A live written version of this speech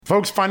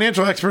Folks,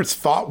 financial experts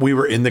thought we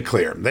were in the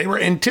clear. They were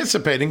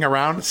anticipating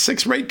around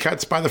 6 rate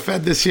cuts by the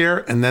Fed this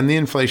year, and then the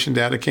inflation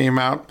data came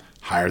out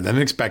higher than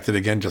expected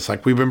again, just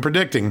like we've been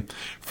predicting.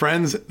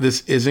 Friends,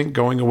 this isn't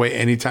going away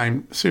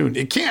anytime soon.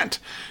 It can't.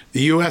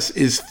 The U.S.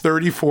 is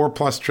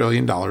 $34+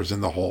 trillion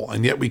in the hole,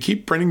 and yet we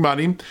keep printing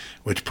money,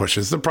 which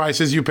pushes the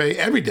prices you pay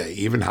every day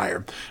even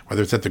higher,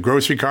 whether it's at the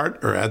grocery cart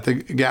or at the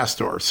gas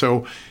store.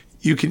 So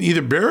you can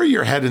either bury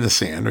your head in the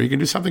sand or you can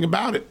do something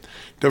about it.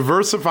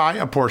 Diversify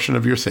a portion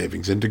of your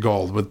savings into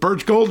gold with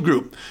Birch Gold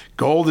Group.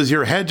 Gold is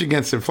your hedge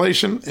against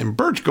inflation, and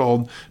Birch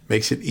Gold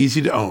makes it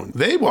easy to own.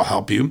 They will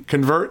help you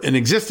convert an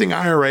existing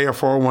IRA or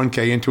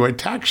 401k into a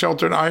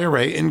tax-sheltered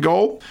IRA in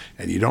gold,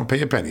 and you don't pay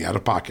a penny out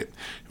of pocket.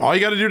 All you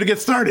got to do to get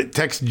started,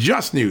 text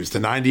Just News to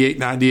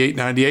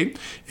 989898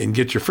 and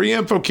get your free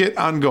info kit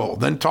on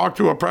gold. Then talk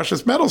to a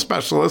precious metal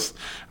specialist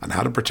on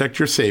how to protect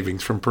your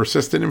savings from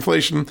persistent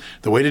inflation.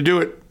 The way to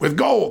do it with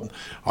gold.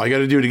 All you got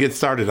to do to get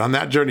started on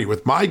that journey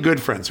with my good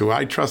friends who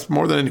I trust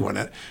more than anyone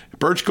at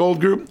Birch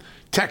Gold Group,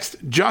 text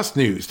Just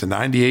News to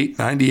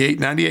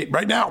 989898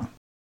 right now.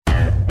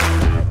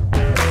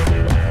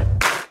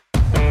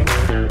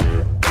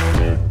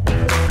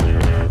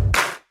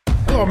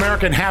 Hello,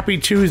 America, and happy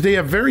Tuesday.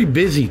 A very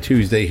busy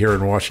Tuesday here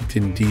in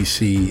Washington,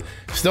 D.C.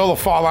 Still the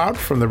fallout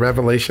from the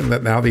revelation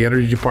that now the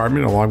Energy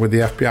Department, along with the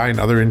FBI and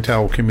other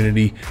intel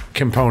community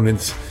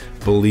components,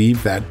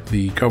 believe that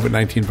the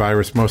COVID-19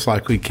 virus most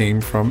likely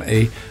came from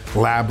a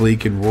lab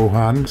leak in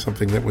Wuhan,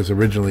 something that was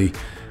originally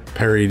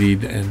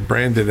parodied and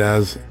branded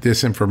as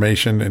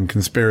disinformation and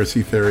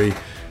conspiracy theory,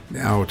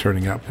 now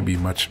turning out to be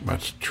much,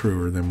 much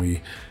truer than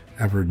we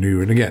ever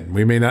knew. And again,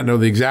 we may not know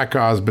the exact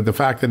cause, but the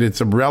fact that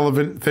it's a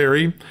relevant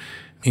theory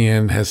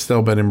and has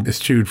still been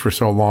eschewed for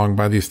so long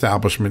by the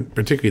establishment,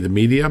 particularly the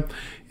media,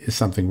 is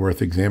something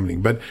worth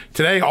examining. But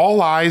today,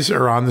 all eyes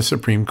are on the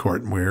Supreme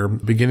Court, where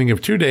the beginning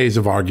of 2 days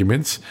of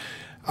arguments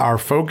are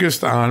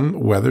focused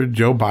on whether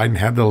Joe Biden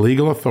had the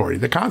legal authority,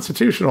 the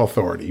constitutional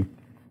authority,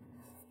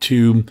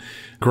 to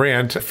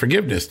grant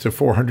forgiveness to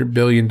 $400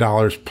 billion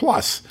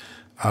plus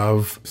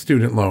of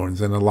student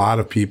loans. And a lot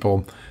of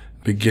people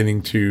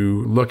beginning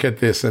to look at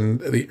this and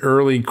the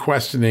early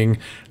questioning,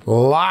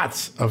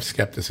 lots of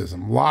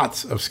skepticism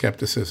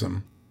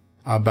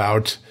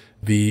about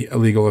the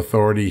legal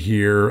authority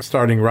here,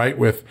 starting right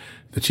with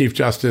the Chief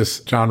Justice,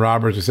 John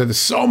Roberts, who said there's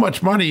so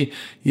much money,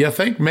 you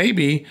think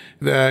maybe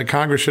the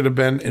Congress should have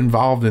been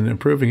involved in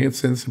improving it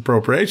since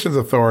appropriations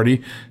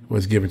authority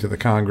was given to the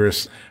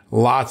Congress.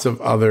 Lots of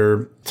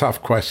other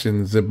tough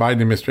questions. The Biden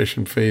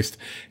administration faced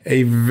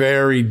a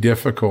very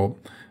difficult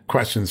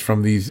questions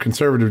from these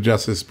conservative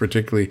justices,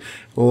 particularly.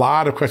 A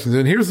lot of questions.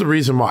 And here's the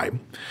reason why.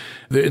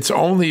 It's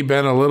only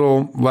been a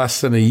little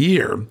less than a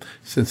year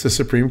since the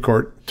Supreme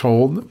Court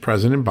told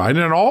President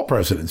Biden and all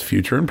presidents,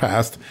 future and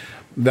past,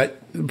 that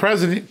the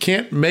president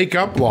can't make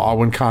up law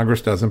when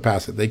Congress doesn't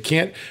pass it. They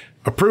can't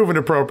approve an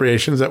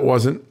appropriations that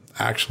wasn't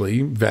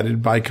actually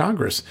vetted by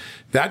Congress.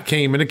 That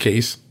came in a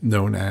case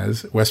known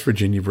as West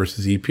Virginia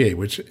versus EPA,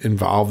 which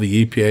involved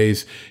the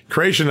EPA's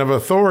creation of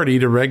authority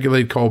to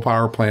regulate coal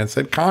power plants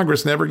that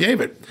Congress never gave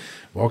it.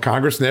 Well,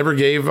 Congress never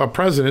gave a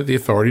president the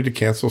authority to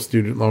cancel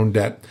student loan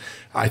debt.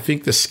 I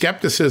think the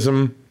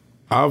skepticism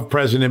of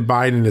President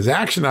Biden and his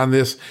action on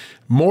this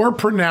more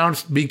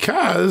pronounced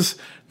because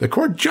the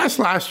court just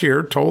last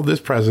year told this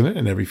president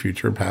and every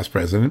future and past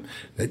president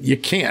that you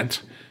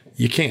can't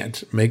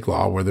make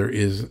law where there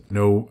is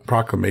no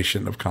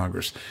proclamation of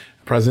Congress.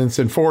 Presidents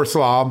enforce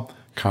law,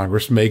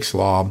 Congress makes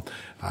law.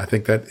 I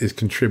think that is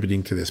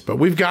contributing to this. But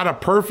we've got a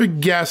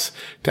perfect guest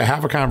to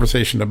have a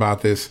conversation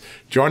about this.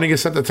 Joining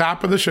us at the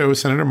top of the show,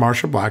 Senator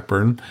Marsha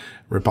Blackburn,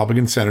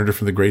 Republican senator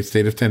from the great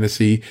state of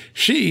Tennessee.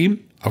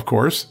 She, of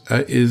course,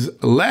 is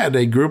led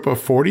a group of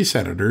 40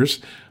 senators,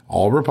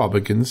 all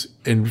Republicans,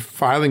 in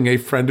filing a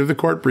friend of the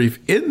court brief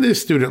in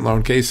this student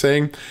loan case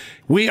saying,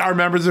 we are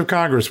members of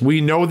Congress. We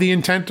know the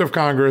intent of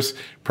Congress.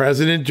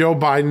 President Joe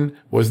Biden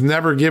was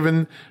never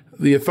given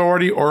the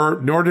authority, or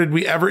nor did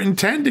we ever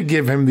intend to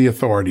give him the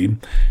authority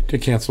to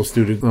cancel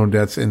student loan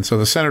debts. And so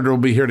the senator will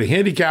be here to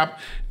handicap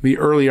the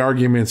early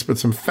arguments, but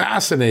some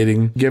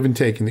fascinating give and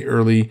take in the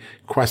early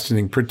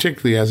questioning,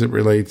 particularly as it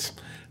relates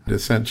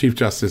to Chief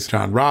Justice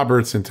John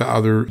Roberts and to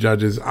other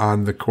judges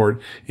on the court,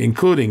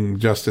 including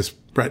Justice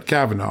Brett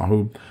Kavanaugh,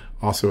 who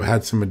also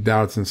had some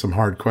doubts and some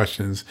hard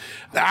questions.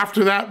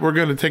 After that, we're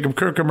going to take a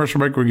quick commercial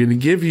break. We're going to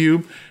give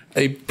you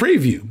a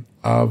preview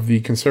of the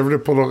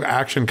Conservative Political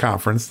Action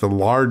Conference, the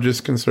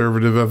largest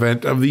conservative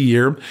event of the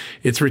year.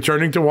 It's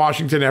returning to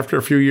Washington after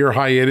a few-year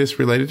hiatus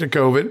related to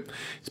COVID.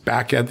 It's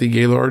back at the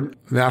Gaylord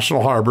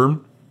National Harbor.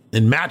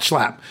 And Matt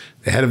Schlapp,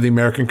 the head of the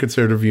American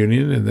Conservative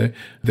Union and the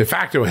de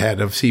facto head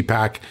of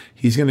CPAC,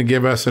 he's going to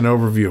give us an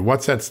overview of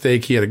what's at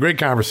stake. He had a great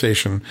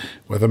conversation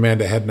with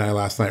Amanda Head and I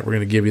last night. We're going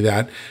to give you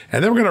that.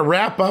 And then we're going to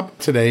wrap up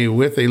today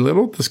with a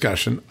little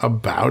discussion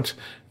about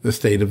the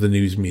state of the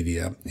news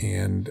media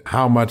and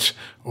how much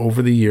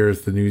over the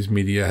years the news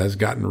media has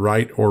gotten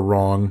right or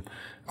wrong.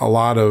 A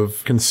lot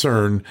of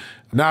concern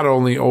not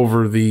only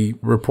over the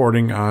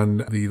reporting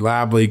on the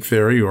lab leak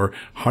theory or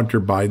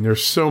Hunter Biden.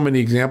 There's so many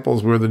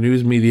examples where the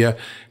news media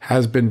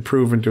has been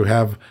proven to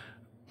have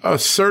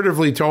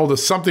assertively told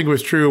us something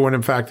was true when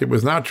in fact it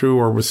was not true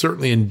or was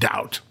certainly in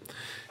doubt.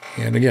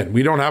 And again,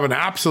 we don't have an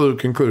absolute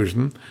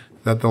conclusion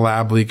that the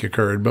lab leak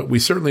occurred, but we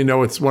certainly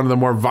know it's one of the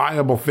more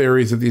viable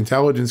theories that the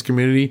intelligence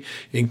community,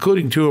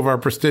 including two of our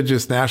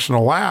prestigious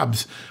national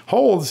labs,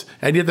 holds.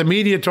 And yet the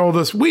media told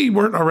us we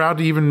weren't allowed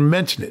to even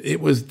mention it.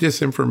 It was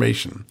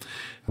disinformation.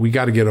 We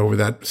got to get over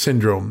that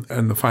syndrome.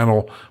 And the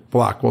final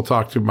block, we'll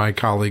talk to my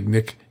colleague,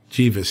 Nick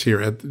Jeeves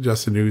here at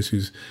Just the News,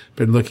 who's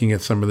been looking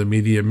at some of the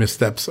media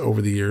missteps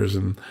over the years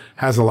and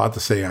has a lot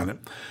to say on it.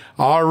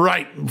 All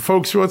right,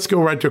 folks, let's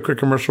go right to a quick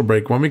commercial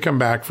break. When we come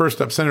back,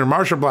 first up, Senator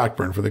Marsha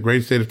Blackburn for the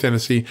great state of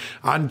Tennessee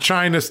on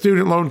China,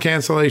 student loan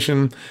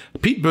cancellation,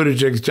 Pete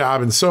Buttigieg's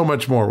job, and so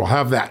much more. We'll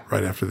have that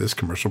right after this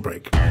commercial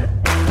break.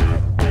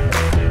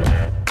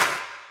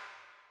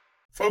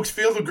 Folks,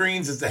 Field of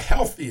Greens is the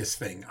healthiest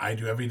thing I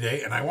do every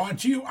day, and I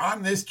want you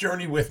on this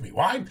journey with me.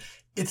 Why?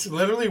 It's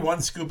literally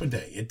one scoop a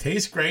day. It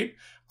tastes great.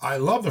 I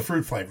love the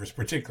fruit flavors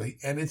particularly,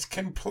 and it's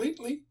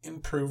completely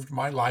improved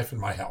my life and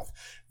my health.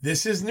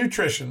 This is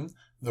nutrition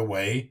the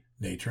way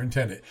nature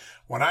intended.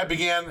 When I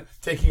began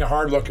taking a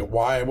hard look at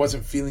why I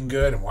wasn't feeling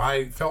good and why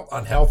I felt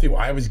unhealthy,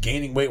 why I was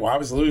gaining weight, why I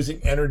was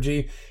losing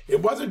energy,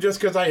 it wasn't just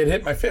because I had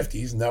hit my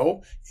 50s.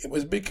 No, it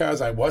was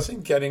because I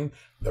wasn't getting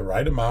the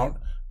right amount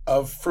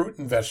of fruit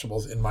and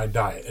vegetables in my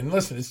diet. And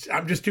listen,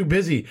 I'm just too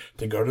busy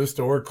to go to the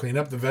store, clean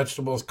up the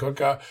vegetables, cook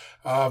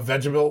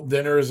vegetable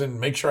dinners, and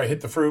make sure I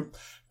hit the fruit.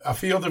 A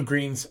Field of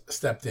Greens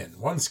stepped in.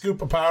 One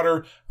scoop of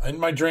powder in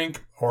my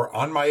drink or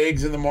on my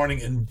eggs in the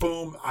morning, and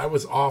boom, I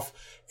was off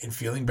and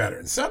feeling better.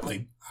 And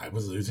suddenly, I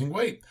was losing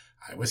weight.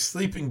 I was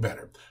sleeping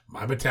better.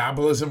 My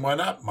metabolism went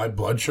up. My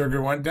blood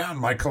sugar went down.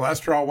 My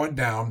cholesterol went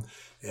down.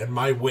 And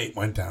my weight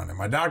went down. And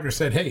my doctor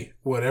said, hey,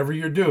 whatever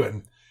you're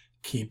doing,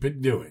 keep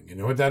it doing. You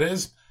know what that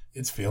is?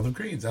 It's Field of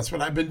Greens. That's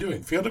what I've been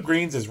doing. Field of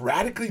Greens is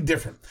radically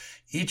different.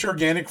 Each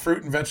organic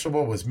fruit and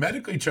vegetable was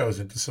medically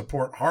chosen to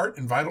support heart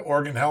and vital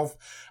organ health.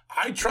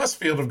 I trust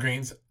Field of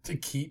Greens to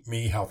keep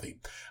me healthy.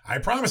 I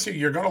promise you,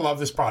 you're going to love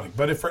this product.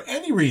 But if for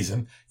any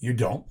reason you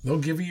don't, they'll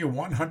give you your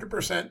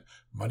 100%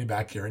 money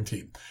back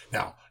guarantee.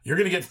 Now, you're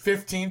going to get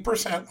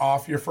 15%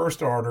 off your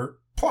first order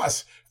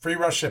plus free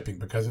rush shipping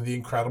because of the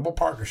incredible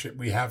partnership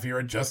we have here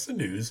at Just the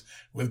News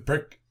with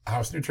Brick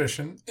House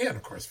Nutrition, and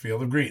of course,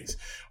 Field of Greens.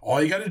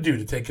 All you got to do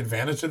to take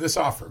advantage of this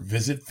offer,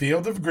 visit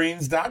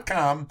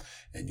fieldofgreens.com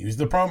and use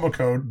the promo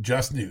code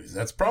JustNews.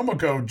 That's promo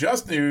code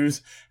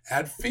JustNews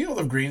at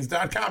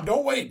fieldofgreens.com.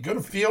 Don't wait. Go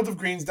to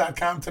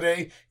fieldofgreens.com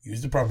today.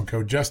 Use the promo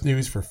code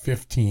JustNews for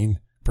 15%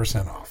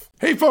 off.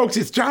 Hey folks,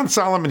 it's John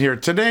Solomon here.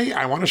 Today,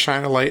 I want to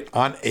shine a light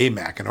on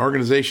AMAC, an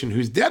organization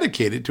who's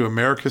dedicated to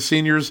America's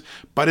seniors,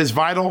 but is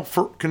vital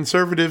for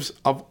conservatives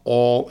of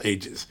all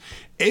ages.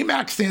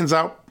 AMAC stands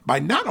out by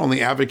not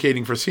only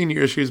advocating for senior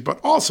issues, but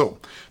also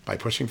by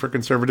pushing for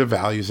conservative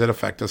values that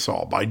affect us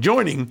all. By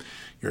joining,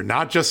 you're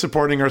not just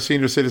supporting our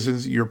senior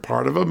citizens, you're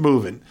part of a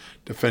movement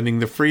defending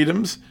the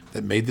freedoms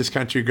that made this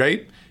country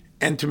great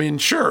and to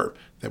ensure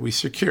that we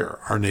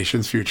secure our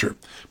nation's future.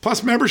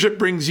 Plus, membership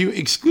brings you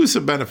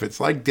exclusive benefits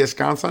like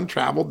discounts on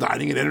travel,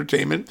 dining, and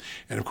entertainment,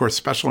 and of course,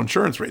 special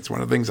insurance rates,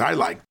 one of the things I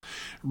like.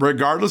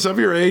 Regardless of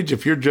your age,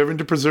 if you're driven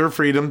to preserve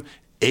freedom,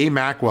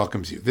 AMAC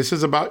welcomes you. This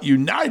is about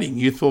uniting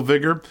youthful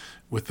vigor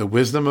with the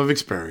wisdom of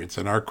experience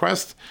in our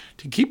quest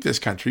to keep this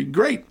country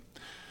great.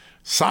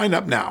 Sign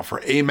up now for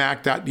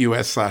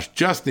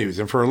amac.us/justnews.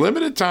 And for a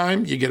limited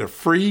time, you get a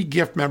free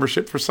gift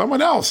membership for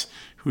someone else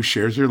who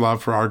shares your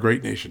love for our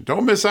great nation.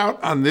 Don't miss out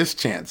on this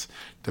chance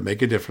to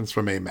make a difference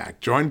from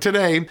AMAC. Join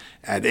today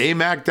at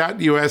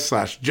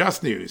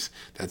amac.us/justnews.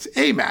 That's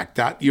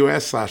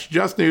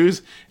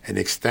amac.us/justnews and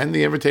extend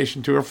the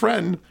invitation to a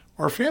friend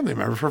or family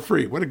member for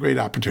free. What a great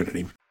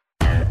opportunity.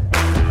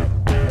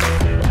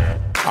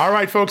 All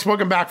right, folks,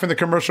 welcome back from the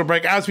commercial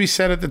break. As we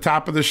said at the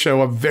top of the show,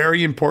 a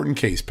very important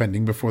case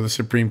pending before the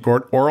Supreme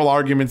Court. Oral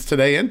arguments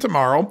today and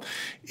tomorrow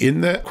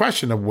in the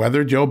question of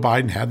whether Joe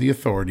Biden had the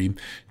authority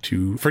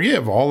to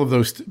forgive all of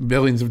those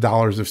billions of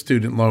dollars of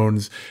student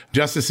loans.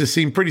 Justices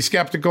seem pretty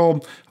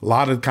skeptical. A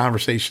lot of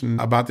conversation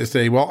about this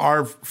today. Well,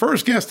 our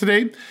first guest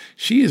today,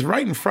 she is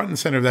right in front and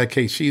center of that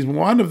case. She's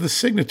one of the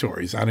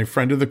signatories on a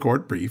friend of the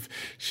court brief.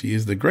 She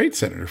is the great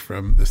senator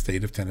from the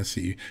state of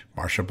Tennessee,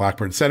 Marsha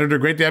Blackburn. Senator,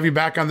 great to have you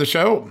back on the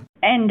show.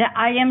 And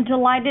I am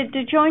delighted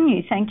to join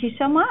you. Thank you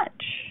so much.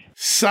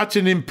 Such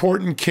an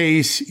important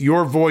case.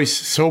 Your voice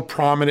so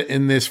prominent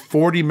in this.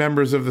 40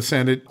 members of the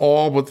Senate,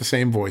 all with the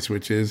same voice,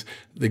 which is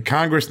the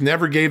Congress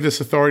never gave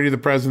this authority to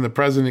the president. The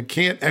president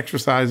can't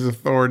exercise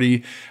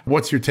authority.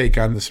 What's your take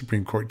on the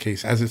Supreme Court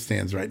case as it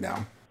stands right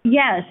now?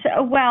 Yes.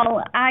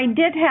 Well, I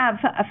did have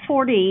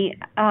 40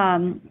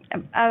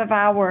 of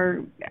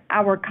our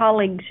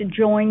colleagues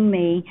join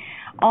me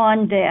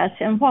on this.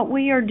 And what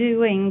we are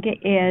doing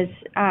is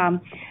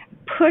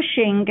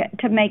pushing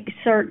to make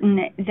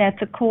certain that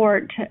the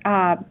court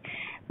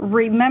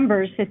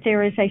remembers that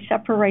there is a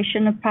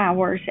separation of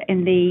powers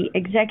and the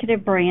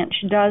executive branch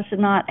does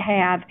not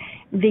have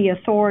the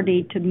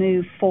authority to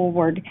move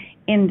forward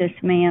in this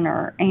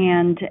manner.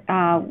 And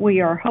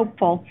we are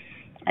hopeful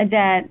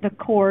that the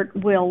court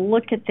will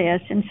look at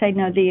this and say,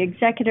 no, the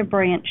executive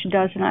branch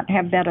does not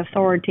have that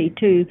authority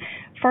to,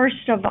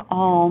 first of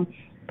all,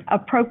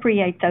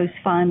 appropriate those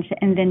funds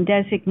and then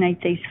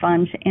designate these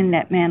funds in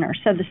that manner.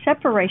 So the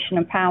separation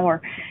of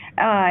power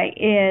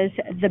is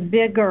the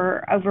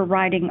bigger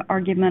overriding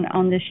argument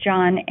on this,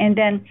 John. And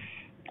then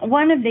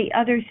one of the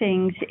other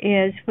things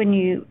is when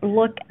you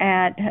look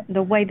at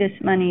the way this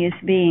money is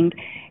being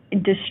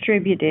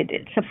distributed,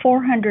 it's a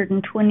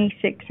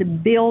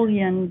 $426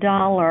 billion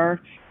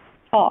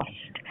cost,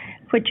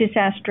 which is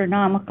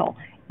astronomical.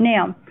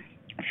 Now,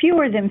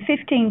 fewer than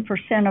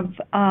 15% of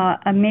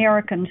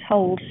Americans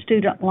hold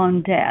student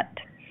loan debt.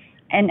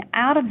 And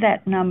out of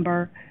that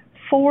number,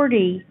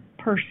 40%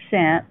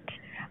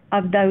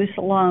 of those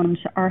loans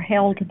are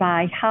held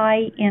by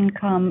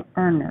high-income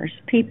earners,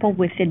 people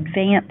with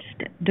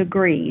advanced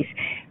degrees,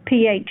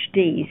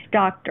 PhDs,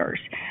 doctors,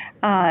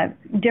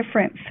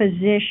 different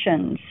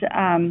physicians,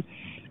 and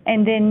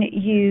then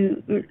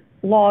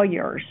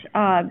lawyers.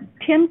 10%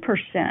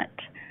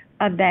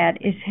 of that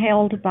is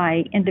held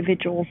by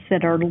individuals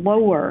that are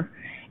lower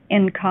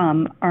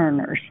income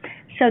earners.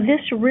 So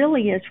this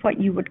really is what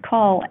you would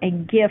call a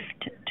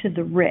gift to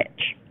the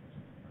rich.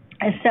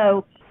 And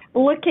so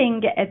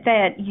looking at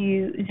that,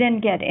 you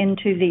then get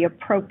into the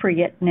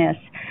appropriateness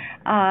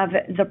of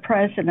the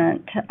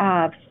president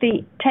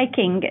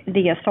taking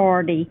the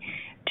authority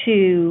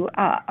to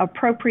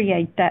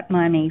appropriate that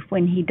money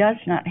when he does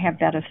not have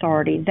that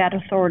authority. That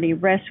authority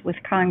rests with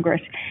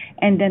Congress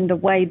and then the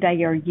way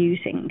they are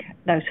using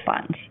those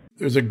funds.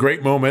 There's a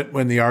great moment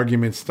when the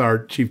arguments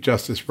start. Chief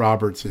Justice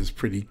Roberts is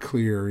pretty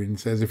clear and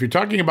says, if you're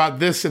talking about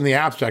this in the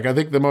abstract, I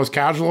think the most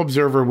casual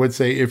observer would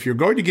say, if you're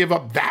going to give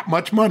up that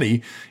much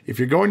money, if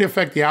you're going to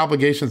affect the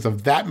obligations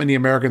of that many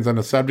Americans on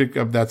a subject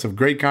that's of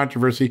great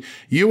controversy,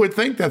 you would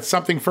think that's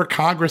something for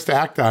Congress to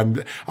act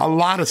on. A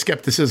lot of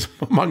skepticism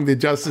among the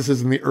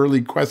justices in the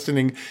early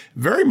questioning,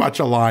 very much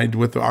aligned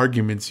with the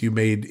arguments you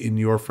made in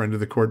your friend of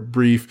the court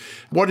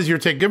brief. What is your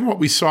take, given what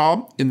we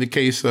saw in the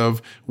case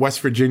of West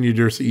Virginia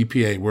versus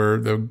EPA, where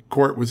the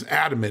court was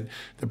adamant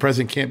the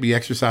president can't be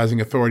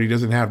exercising authority he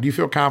doesn't have? Do you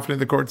feel confident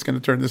the court's going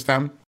to turn this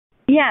down?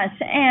 Yes,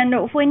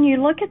 and when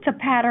you look at the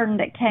pattern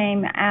that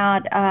came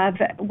out of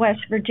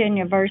West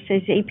Virginia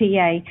versus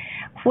EPA,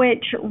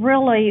 which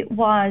really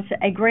was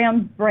a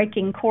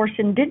groundbreaking course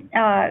and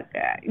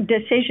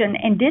decision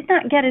and did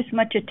not get as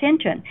much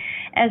attention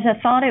as I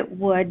thought it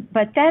would,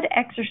 but that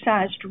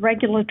exercised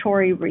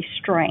regulatory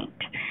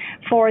restraint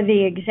for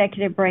the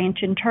executive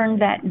branch and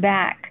turned that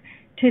back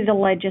to the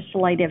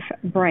legislative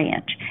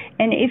branch.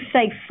 And if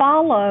they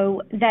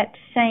follow that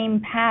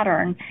same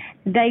pattern,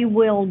 they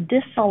will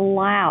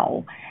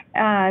disallow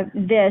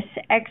this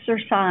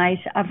exercise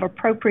of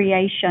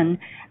appropriation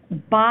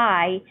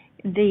by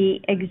the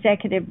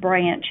executive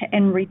branch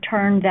and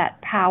return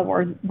that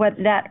power,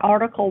 that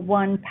Article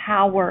I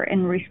power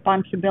and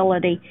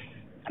responsibility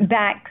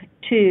back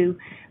to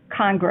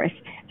Congress.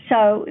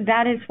 So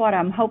that is what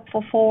I'm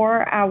hopeful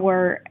for.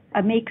 Our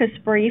amicus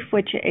brief,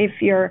 which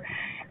if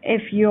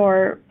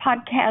your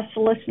podcast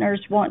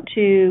listeners want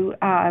to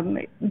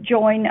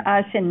join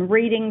us in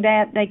reading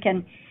that, they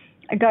can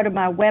go to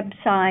my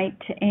website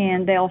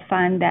and they'll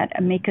find that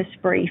amicus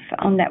brief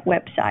on that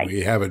website.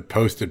 We have it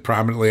posted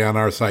prominently on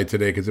our site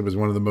today because it was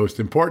one of the most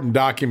important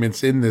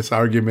documents in this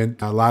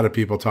argument. A lot of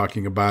people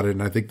talking about it.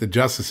 And I think the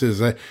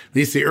justices, at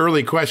least the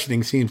early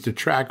questioning, seems to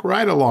track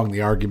right along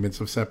the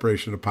arguments of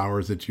separation of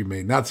powers that you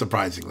made, not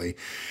surprisingly.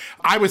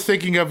 I was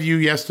thinking of you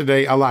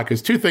yesterday a lot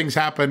because two things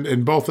happened,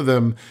 and both of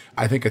them,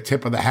 I think, a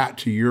tip of the hat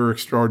to your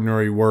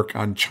extraordinary work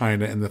on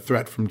China and the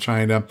threat from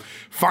China.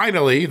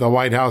 Finally, the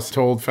White House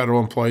told federal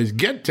employees,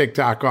 get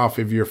TikTok off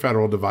of your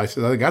federal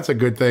devices. I think that's a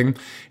good thing.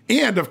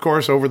 And of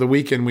course, over the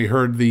weekend, we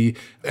heard the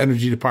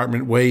Energy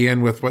Department weigh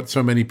in with what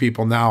so many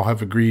people now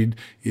have agreed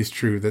is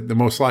true, that the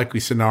most likely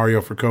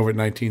scenario for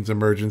COVID-19's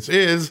emergence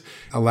is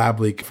a lab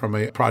leak from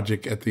a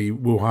project at the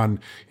Wuhan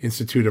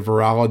Institute of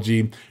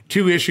Virology.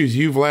 Two issues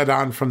you've led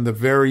on from the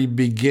very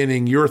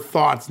beginning. Your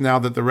thoughts now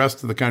that the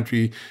rest of the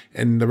country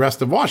and the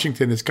rest of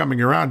Washington is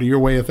coming around to your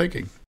way of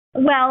thinking.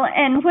 Well,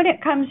 and when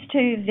it comes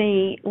to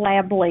the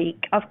lab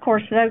leak, of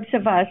course, those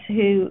of us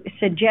who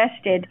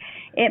suggested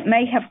it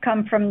may have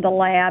come from the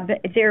lab,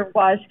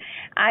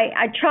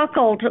 I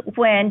chuckled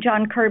when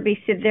John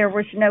Kirby said there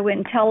was no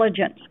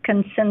intelligence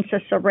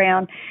consensus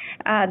around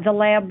the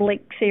lab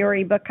leak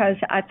theory, because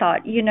I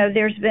thought,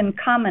 there's been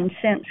common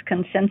sense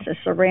consensus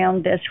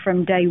around this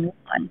from day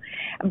one,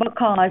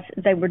 because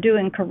they were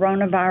doing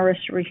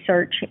coronavirus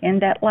research in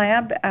that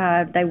lab.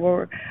 They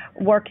were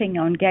working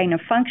on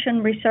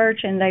gain-of-function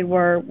research, and they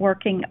were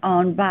working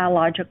on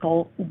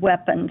biological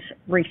weapons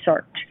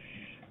research.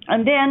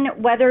 And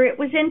then, whether it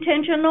was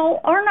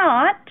intentional or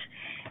not,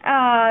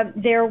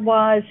 there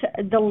was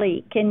the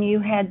leak, and you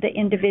had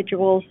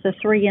the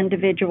three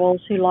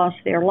individuals who lost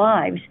their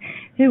lives,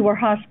 who were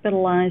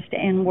hospitalized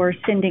and were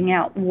sending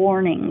out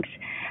warnings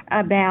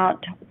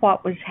about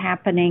what was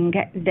happening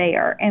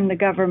there, and the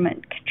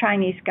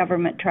Chinese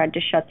government tried to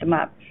shut them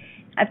up.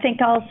 I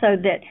think also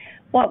that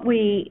what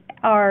we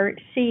are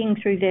seeing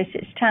through this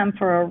is time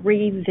for a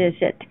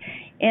revisit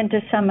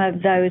into some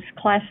of those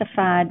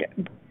classified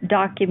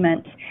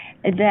documents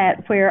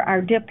where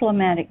our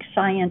diplomatic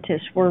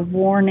scientists were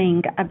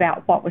warning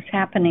about what was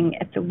happening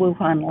at the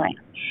Wuhan lab.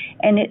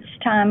 And it's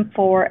time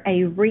for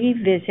a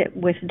revisit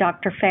with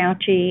Dr.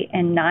 Fauci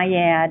and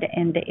NIAID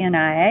and the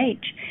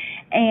NIH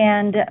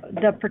and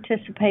the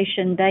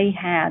participation they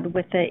had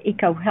with the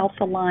EcoHealth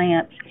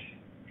Alliance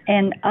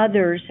and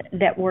others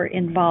that were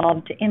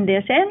involved in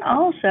this. And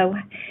also,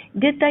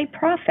 did they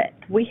profit?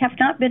 We have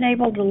not been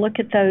able to look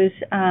at those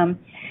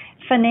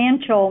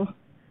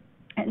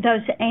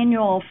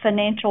annual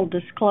financial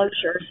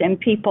disclosures, and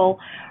people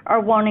are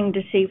wanting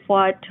to see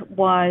what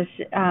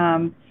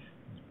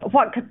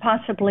could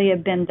possibly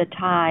have been the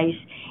ties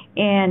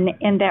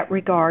in that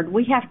regard.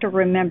 We have to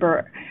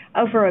remember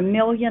over 1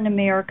 million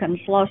Americans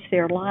lost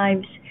their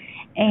lives,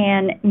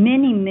 and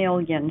many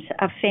millions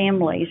of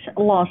families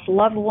lost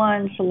loved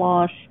ones,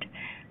 lost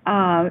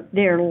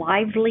their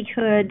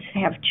livelihoods,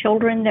 have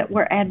children that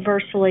were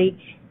adversely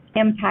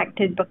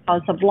impacted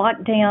because of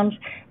lockdowns,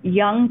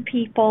 young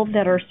people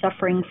that are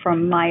suffering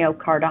from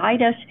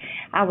myocarditis,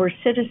 our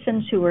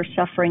citizens who are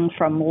suffering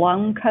from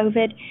long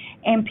COVID,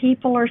 and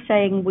people are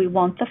saying we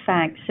want the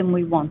facts and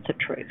we want the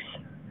truth.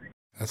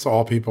 That's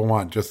all people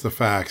want, just the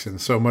facts. And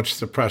so much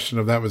suppression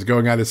of that was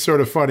going on. It's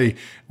sort of funny.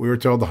 We were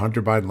told the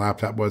Hunter Biden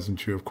laptop wasn't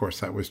true. Of course,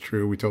 that was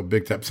true. We told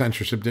big tech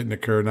censorship didn't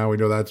occur. Now we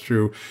know that's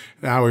true.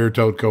 Now we were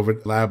told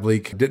COVID lab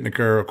leak didn't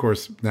occur. Of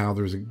course, now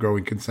there's a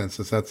growing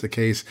consensus that's the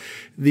case.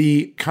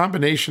 The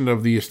combination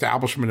of the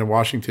establishment in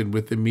Washington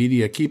with the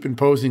media keep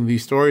imposing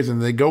these stories,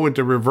 and they go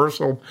into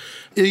reversal.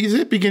 Is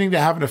it beginning to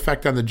have an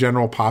effect on the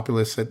general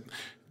populace that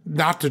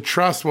not to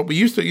trust what we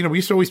used to, we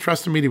used to always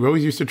trust the media. We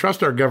always used to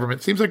trust our government.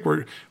 It seems like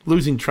we're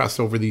losing trust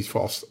over these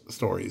false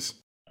stories.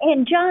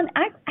 And John,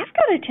 I've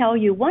got to tell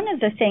you, one of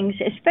the things,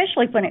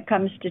 especially when it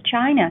comes to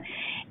China,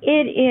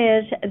 it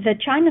is the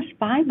China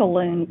spy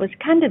balloon was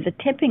kind of the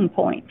tipping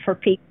point for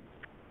people,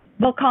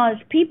 because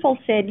people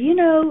said, you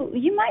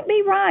might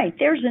be right.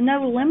 There's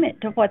no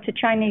limit to what the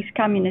Chinese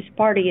Communist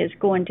Party is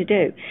going to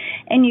do.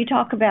 And you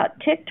talk about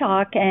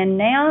TikTok, and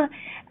now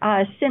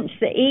since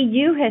the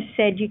EU has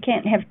said you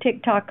can't have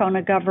TikTok on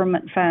a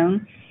government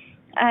phone,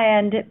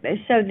 and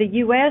so the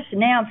U.S.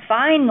 now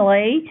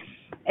finally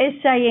is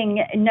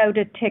saying no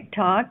to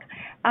TikTok,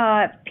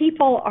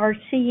 people are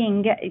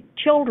seeing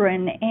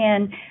children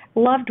and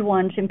loved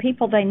ones and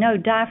people they know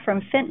die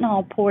from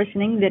fentanyl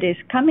poisoning that is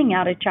coming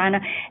out of China.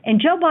 And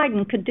Joe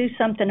Biden could do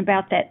something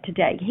about that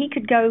today. He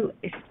could go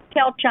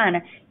tell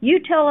China, you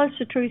tell us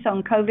the truth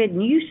on COVID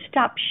and you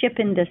stop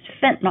shipping this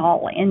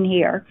fentanyl in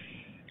here,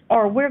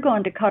 or we're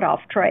going to cut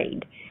off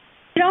trade.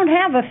 We don't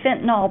have a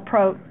fentanyl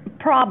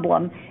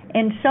problem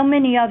in so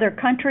many other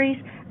countries,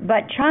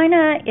 but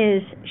China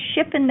is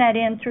shipping that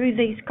in through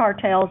these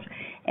cartels,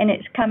 and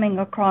it's coming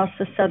across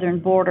the southern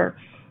border.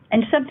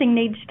 And something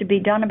needs to be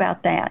done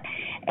about that.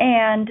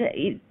 And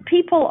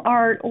people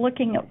are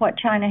looking at what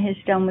China has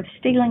done with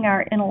stealing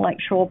our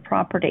intellectual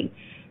property.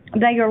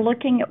 They are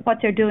looking at what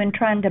they're doing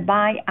trying to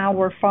buy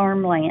our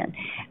farmland.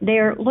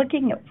 They're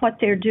looking at what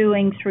they're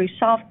doing through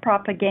soft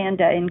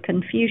propaganda and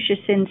Confucius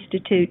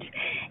Institutes,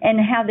 and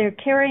how they're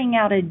carrying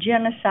out a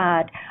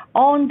genocide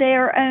on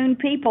their own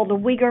people, the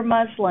Uyghur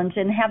Muslims,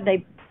 and how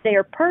they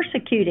are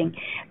persecuting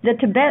the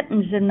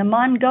Tibetans and the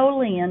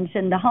Mongolians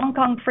and the Hong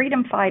Kong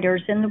freedom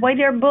fighters, and the way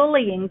they're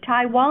bullying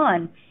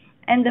Taiwan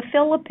and the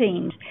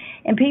Philippines.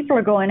 And people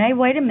are going, hey,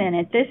 wait a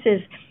minute, this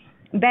is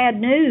bad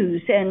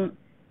news. And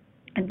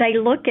they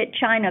look at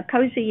China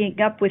cozying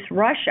up with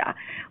Russia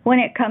when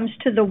it comes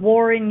to the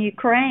war in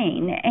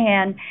Ukraine,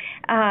 and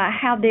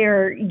how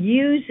they're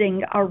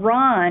using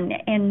Iran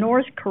and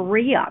North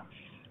Korea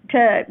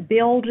to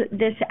build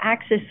this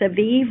axis of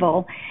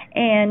evil.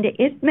 And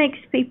it makes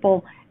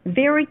people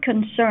very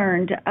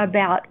concerned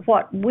about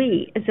what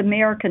we as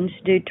Americans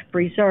do to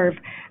preserve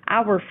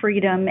our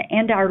freedom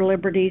and our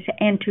liberties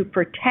and to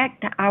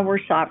protect our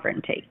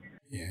sovereignty.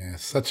 Yeah,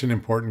 such an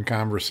important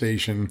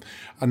conversation.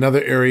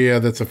 Another area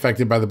that's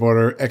affected by the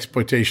border,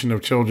 exploitation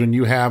of children.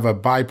 You have a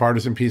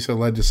bipartisan piece of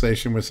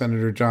legislation with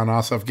Senator Jon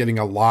Ossoff getting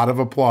a lot of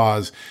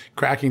applause,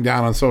 cracking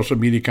down on social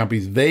media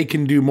companies. They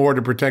can do more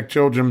to protect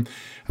children.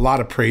 A lot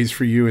of praise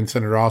for you and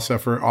Senator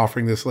Ossoff for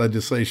offering this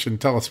legislation.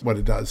 Tell us what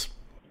it does.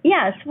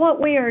 Yes,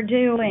 what we are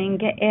doing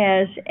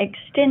is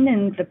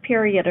extending the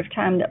period of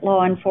time that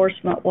law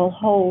enforcement will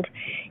hold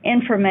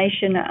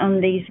information on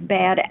these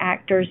bad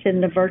actors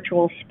in the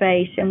virtual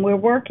space. And we're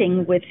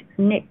working with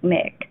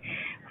NCMEC,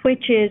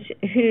 which is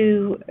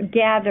who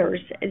gathers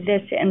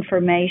this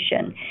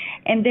information.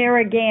 And there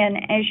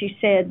again, as you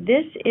said,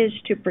 this is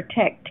to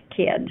protect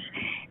kids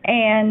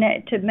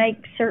and to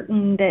make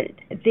certain that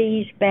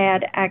these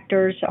bad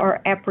actors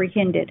are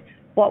apprehended.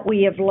 What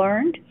we have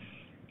learned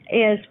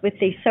is with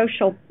these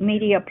social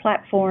media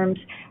platforms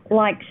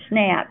like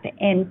Snap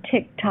and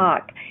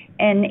TikTok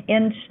and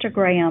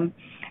Instagram.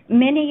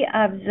 Many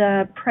of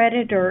the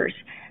predators,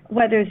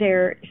 whether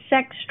they're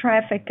sex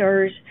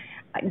traffickers,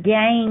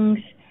 gangs,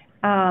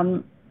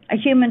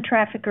 human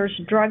traffickers,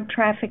 drug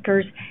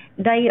traffickers,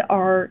 they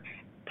are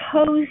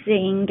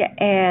posing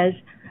as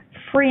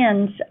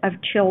friends of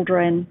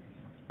children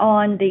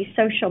on these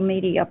social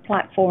media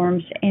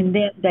platforms, and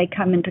then they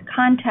come into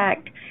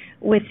contact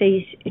with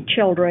these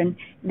children.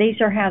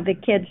 These are how the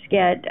kids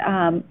get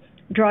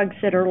drugs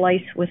that are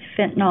laced with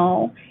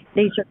fentanyl.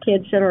 These are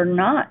kids that are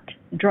not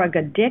drug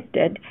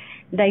addicted.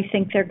 They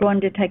think they're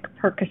going to take a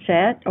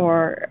Percocet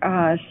or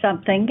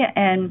something,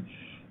 and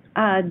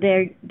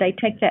they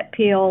take that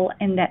pill,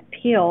 and that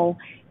pill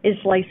is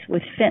laced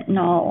with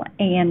fentanyl,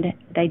 and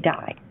they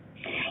die.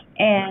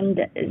 And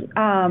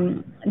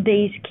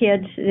these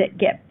kids that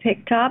get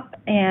picked up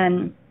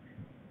and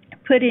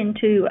put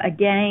into a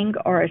gang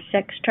or a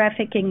sex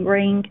trafficking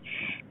ring,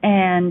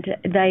 and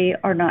they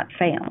are not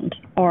found,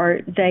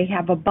 or they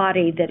have a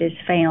body that is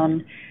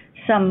found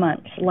some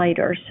months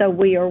later. So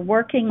we are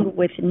working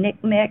with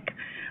NCMEC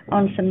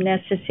on some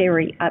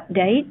necessary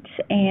updates,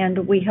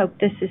 and we hope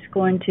this is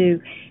going to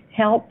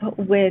help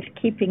with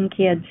keeping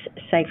kids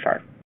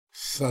safer.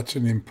 Such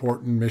an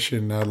important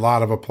mission. A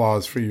lot of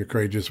applause for your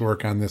courageous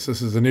work on this.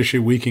 This is an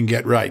issue we can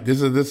get right.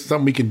 This is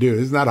something we can do.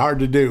 This is not hard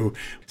to do.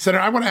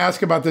 Senator, I want to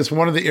ask about this.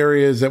 One of the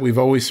areas that we've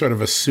always sort of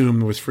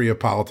assumed was free of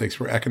politics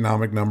were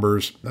economic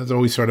numbers. That's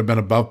always sort of been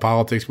above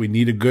politics. We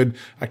need a good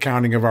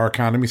accounting of our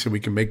economy so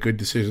we can make good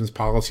decisions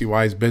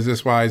policy-wise,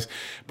 business-wise.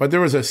 But there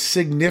was a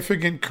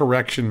significant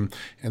correction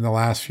in the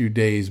last few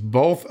days.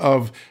 Both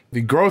of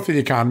the growth of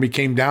the economy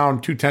came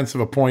down 0.2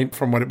 of a point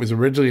from what it was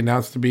originally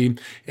announced to be,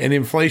 and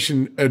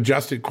inflation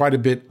adjusted quite a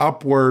bit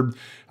upward.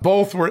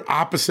 Both were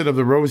opposite of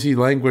the rosy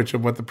language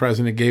of what the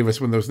president gave us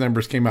when those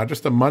numbers came out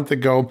just a month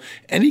ago.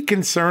 Any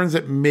concerns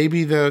that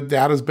maybe the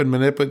data's been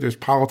manipulated, there's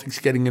politics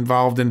getting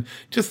involved in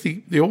just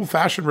the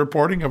old-fashioned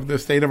reporting of the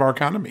state of our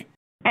economy?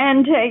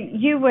 And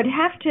you would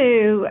have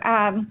to...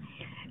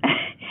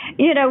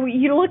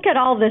 you look at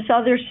all this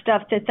other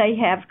stuff that they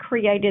have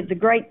created, the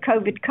great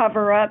COVID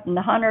cover-up and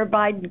the Hunter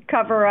Biden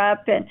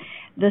cover-up and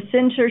the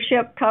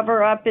censorship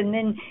cover-up, and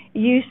then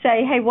you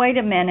say, hey, wait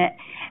a minute,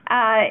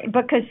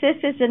 because this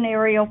is an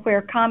area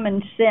where the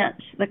common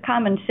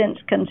sense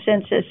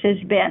consensus has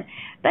been.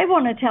 They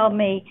want to tell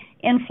me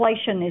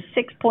inflation is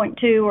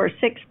 6.2 or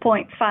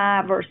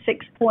 6.5 or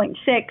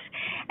 6.6,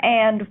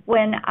 and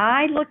when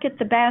I look at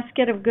the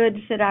basket of goods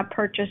that I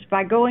purchase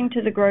by going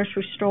to the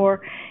grocery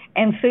store,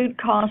 and food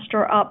costs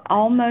are up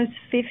almost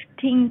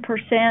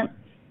 15%.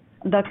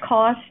 The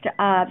cost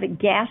of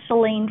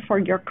gasoline for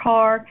your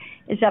car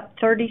is up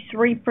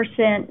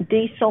 33%.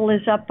 Diesel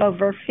is up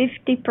over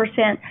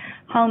 50%.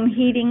 Home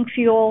heating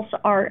fuels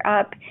are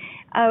up,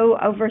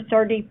 over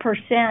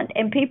 30%.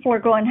 And people are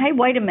going, hey,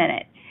 wait a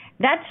minute.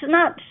 That's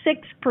not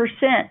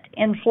 6%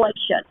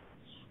 inflation.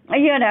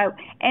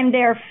 And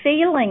they're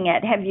feeling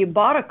it. Have you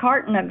bought a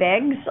carton of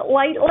eggs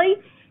lately?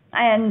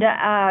 And,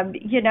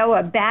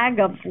 a bag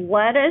of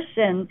lettuce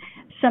and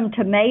some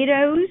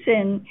tomatoes,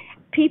 and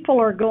people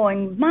are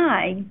going,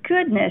 my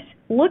goodness,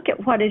 look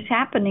at what is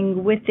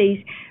happening with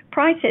these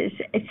prices.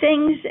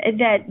 Things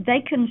that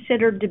they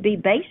considered to be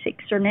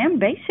basics are now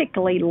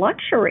basically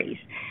luxuries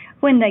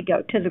when they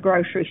go to the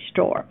grocery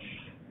store.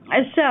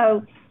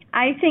 So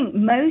I think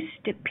most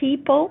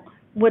people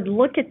would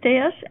look at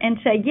this and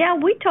say, yeah,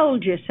 we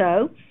told you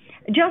so.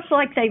 Just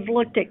like they've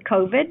looked at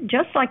COVID,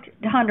 just like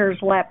Hunter's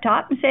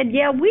laptop, and said,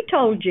 yeah, we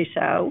told you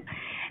so.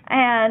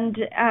 And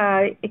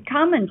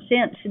common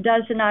sense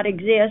does not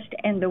exist.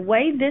 And the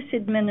way this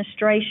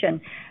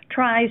administration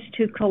tries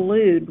to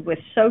collude with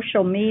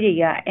social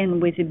media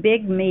and with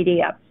big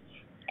media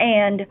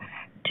and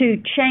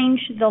to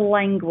change the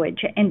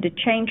language and to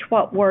change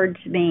what words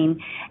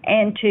mean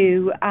and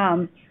to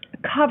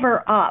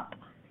cover up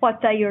what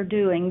they are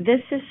doing,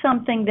 this is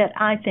something that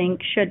I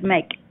think should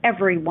make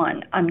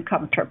everyone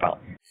uncomfortable.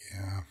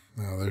 Yeah,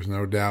 no, there's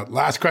no doubt.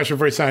 Last question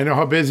for you, son. I know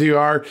how busy you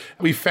are.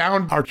 We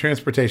found our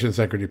transportation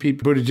secretary,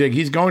 Pete Buttigieg.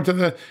 He's going to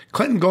the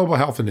Clinton Global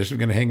Health Initiative,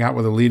 going to hang out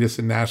with elitists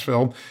in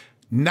Nashville.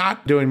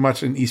 Not doing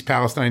much in East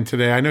Palestine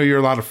today. I know you're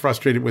a lot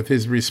frustrated with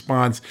his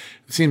response.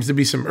 There seems to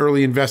be some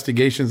early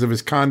investigations of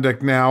his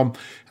conduct now.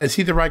 Is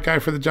he the right guy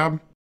for the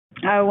job?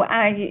 Oh,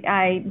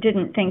 I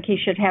didn't think he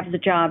should have the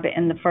job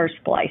in the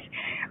first place.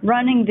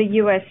 Running the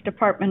U.S.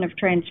 Department of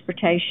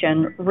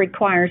Transportation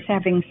requires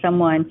having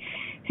someone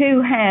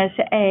who has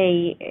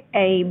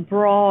a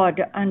broad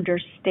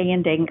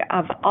understanding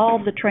of all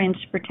the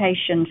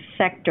transportation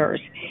sectors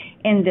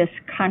in this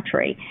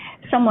country,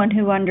 someone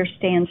who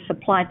understands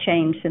supply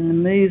chains and the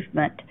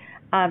movement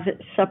of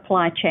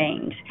supply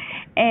chains,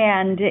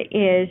 and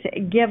is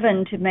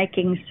given to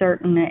making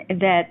certain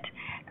that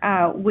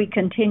we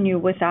continue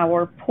with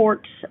our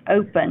ports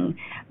open,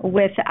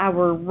 with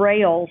our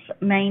rails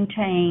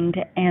maintained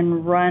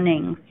and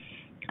running,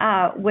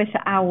 with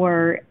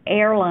our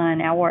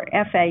airline, our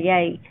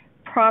FAA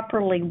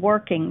properly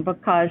working,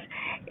 because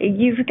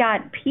you've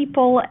got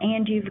people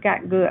and you've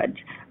got goods,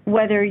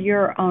 whether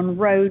you're on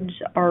roads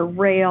or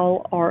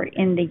rail or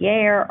in the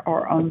air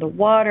or on the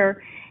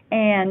water,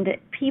 and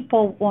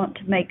people want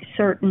to make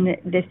certain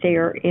that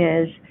there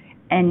is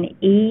an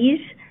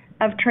ease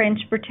of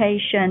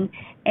transportation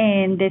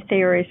and that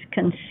there is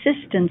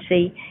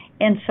consistency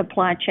in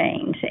supply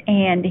chains.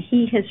 And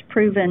he has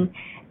proven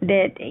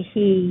that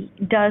he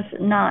does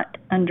not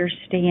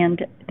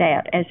understand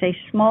that. As a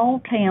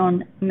small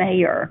town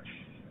mayor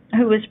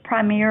who was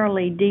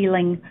primarily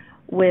dealing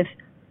with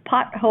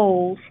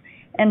potholes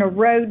and a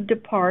road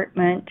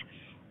department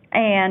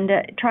and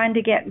trying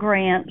to get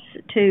grants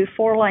to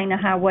four-lane a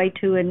highway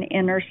to an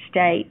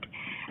interstate,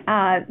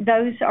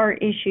 those are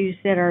issues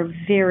that are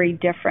very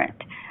different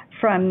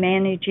from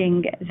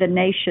managing the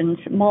nation's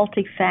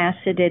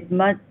multifaceted,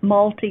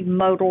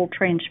 multimodal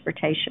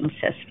transportation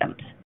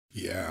systems.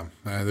 Yeah,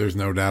 there's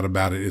no doubt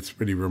about it. It's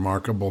pretty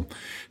remarkable.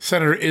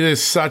 Senator, it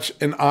is such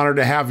an honor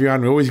to have you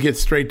on. We always get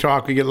straight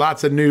talk. We get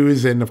lots of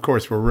news. And of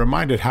course, we're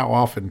reminded how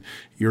often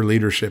your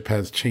leadership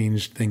has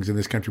changed things in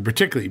this country,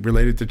 particularly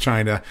related to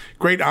China.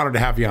 Great honor to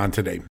have you on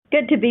today.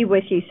 Good to be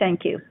with you.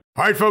 Thank you.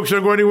 All right, folks,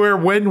 don't go anywhere.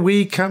 When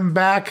we come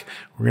back,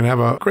 we're going to have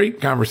a great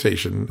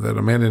conversation that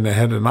Amanda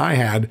Nahed and I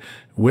had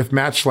with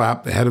Matt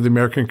Schlapp, the head of the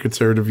American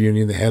Conservative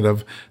Union, the head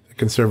of the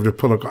Conservative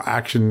Political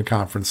Action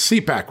Conference,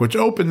 CPAC, which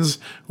opens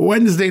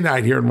Wednesday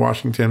night here in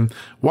Washington.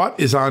 What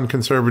is on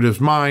conservatives'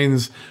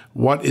 minds?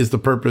 What is the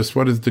purpose?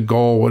 What is the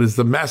goal? What is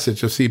the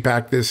message of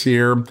CPAC this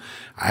year?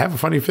 I have a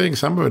funny feeling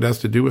some of it has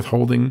to do with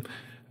holding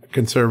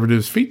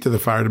conservatives' feet to the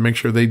fire to make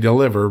sure they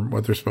deliver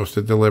what they're supposed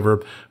to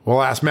deliver.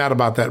 We'll ask Matt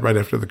about that right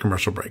after the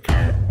commercial break.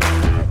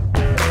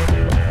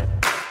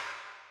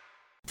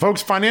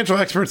 Folks, financial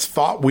experts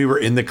thought we were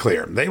in the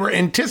clear. They were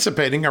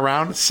anticipating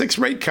around 6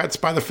 rate cuts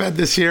by the Fed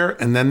this year,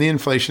 and then the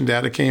inflation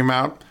data came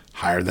out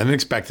higher than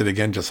expected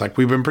again, just like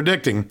we've been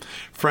predicting.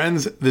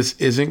 Friends, this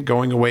isn't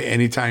going away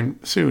anytime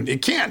soon.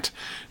 It can't.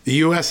 The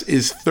U.S.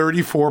 is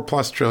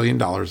 $34+ trillion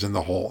in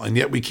the hole, and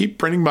yet we keep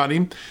printing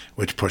money,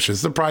 which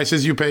pushes the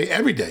prices you pay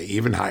every day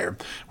even higher,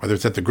 whether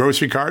it's at the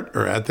grocery cart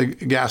or at the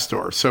gas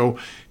store. So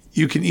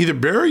you can either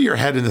bury your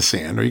head in the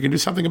sand or you can do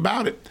something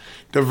about it.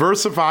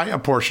 Diversify a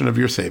portion of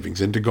your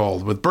savings into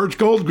gold with Birch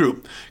Gold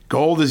Group.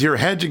 Gold is your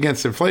hedge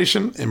against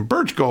inflation, and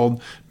Birch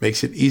Gold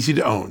makes it easy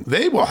to own.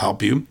 They will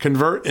help you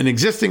convert an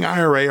existing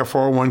IRA or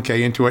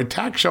 401k into a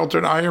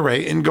tax-sheltered IRA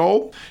in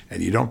gold,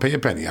 and you don't pay a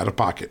penny out of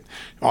pocket.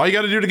 All you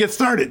got to do to get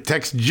started,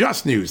 text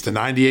Just News to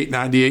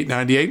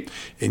 989898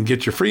 and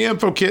get your free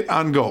info kit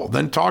on gold.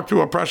 Then talk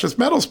to a precious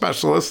metal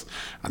specialist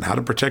on how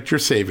to protect your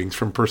savings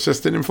from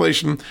persistent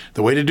inflation.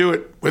 The way to do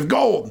it with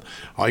gold.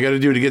 All you got to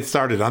do to get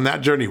started on that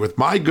journey with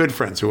my good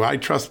friends who I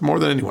trust more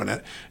than anyone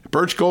at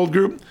Birch Gold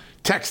Group,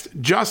 text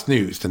Just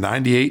News to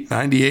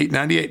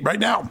 989898 right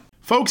now.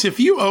 Folks, if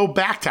you owe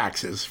back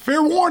taxes,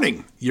 fair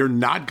warning, you're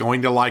not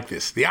going to like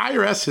this. The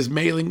IRS is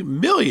mailing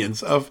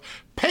millions of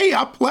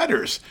pay-up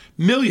letters.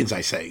 Millions,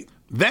 I say.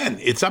 Then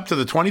it's up to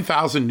the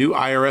 20,000 new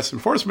IRS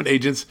enforcement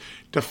agents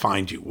to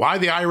find you. Why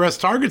the IRS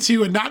targets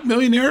you and not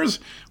millionaires?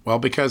 Well,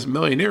 because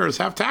millionaires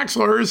have tax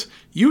lawyers.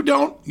 You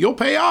don't, you'll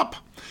pay up.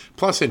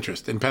 Plus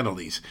interest and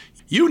penalties.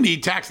 You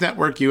need Tax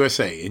Network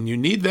USA, and you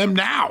need them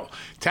now.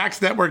 Tax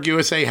Network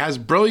USA has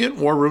brilliant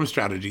war room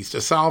strategies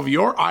to solve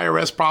your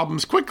IRS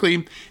problems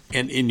quickly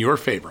and in your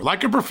favor,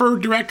 like a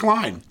preferred direct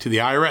line to the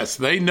IRS.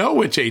 They know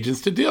which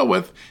agents to deal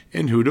with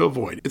and who to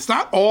avoid. It's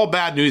not all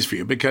bad news for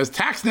you because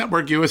Tax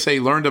Network USA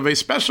learned of a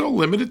special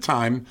limited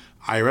time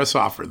IRS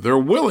offer. They're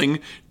willing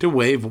to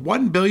waive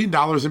 $1 billion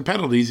in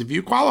penalties if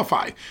you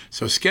qualify.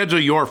 So schedule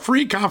your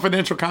free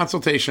confidential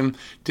consultation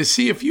to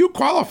see if you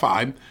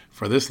qualify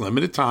for this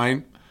limited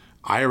time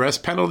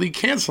IRS penalty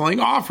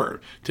canceling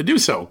offer. To do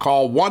so,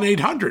 call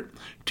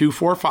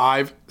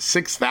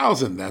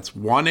 1-800-245-6000. That's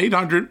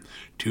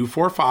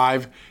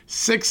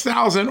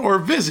 1-800-245-6000 or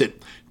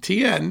visit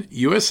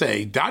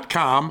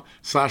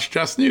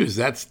tnusa.com/justnews.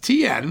 That's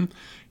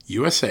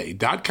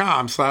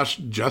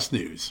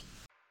tnusa.com/justnews.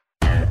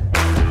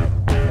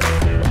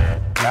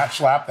 Matt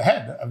Schlapp, the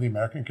head of the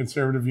American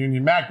Conservative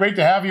Union. Matt, great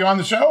to have you on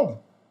the show.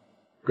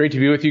 Great to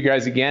be with you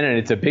guys again, and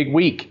it's a big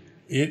week.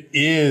 It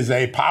is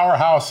a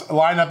powerhouse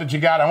lineup that you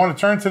got. I want to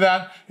turn to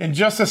that in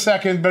just a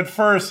second. But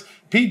first,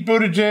 Pete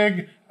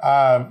Buttigieg,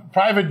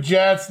 private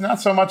jets,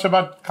 not so much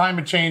about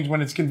climate change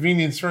when it's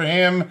convenience for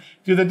him.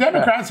 Do the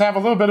Democrats have a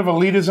little bit of a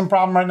elitism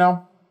problem right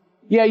now?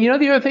 Yeah, the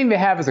other thing they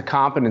have is a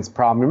competence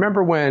problem.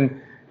 Remember when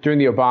during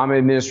the Obama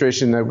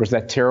administration there was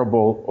that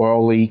terrible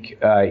oil leak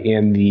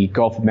in the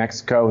Gulf of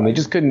Mexico, and they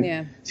just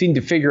couldn't seem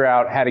to figure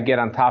out how to get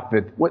on top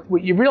of it.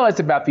 What you realize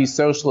about these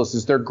socialists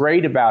is they're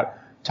great about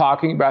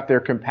talking about their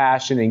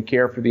compassion and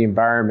care for the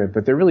environment,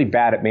 but they're really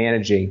bad at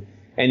managing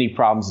any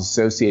problems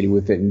associated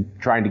with it and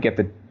trying to get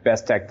the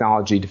best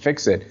technology to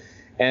fix it.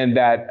 And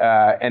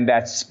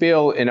that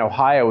spill in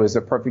Ohio is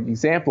a perfect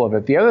example of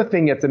it. The other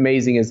thing that's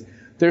amazing is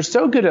they're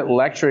so good at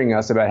lecturing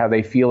us about how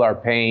they feel our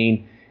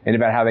pain and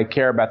about how they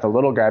care about the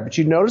little guy. But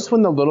you notice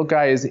when the little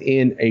guy is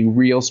in a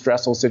real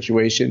stressful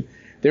situation,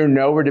 They're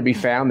nowhere to be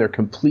found. They're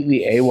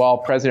completely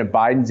AWOL. President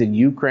Biden's in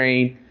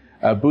Ukraine.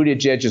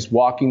 Buttigieg is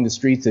walking the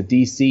streets of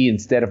D.C.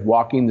 instead of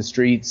walking the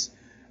streets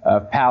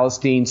of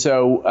Palestine.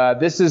 So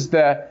this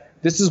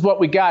is what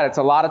we got. It's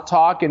a lot of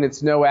talk and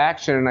it's no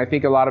action. And I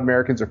think a lot of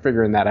Americans are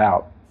figuring that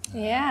out.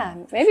 Yeah,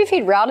 maybe if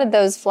he'd routed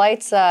those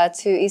flights to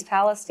East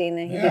Palestine,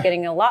 then he'd be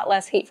getting a lot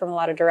less heat from a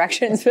lot of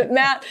directions. But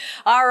Matt,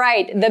 all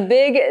right, the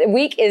big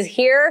week is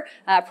here.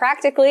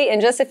 Practically in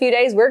just a few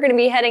days, we're going to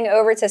be heading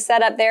over to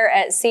set up there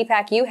at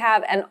CPAC. You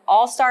have an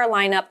all-star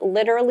lineup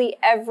literally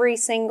every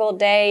single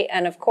day.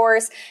 And of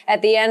course,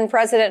 at the end,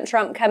 President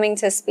Trump coming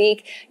to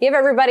speak. Give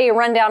everybody a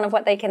rundown of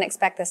what they can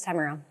expect this time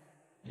around.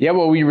 Yeah,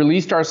 well, we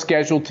released our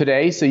schedule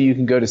today, so you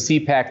can go to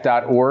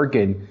cpac.org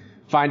and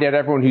find out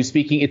everyone who's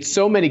speaking. It's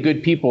so many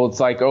good people. It's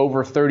like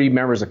over 30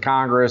 members of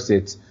Congress.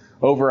 It's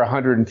over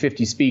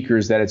 150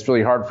 speakers that it's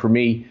really hard for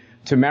me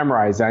to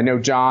memorize. I know,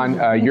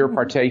 John, you're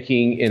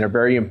partaking in a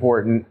very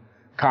important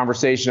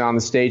conversation on the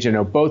stage. I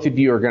know both of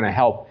you are going to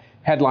help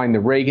headline the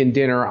Reagan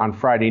dinner on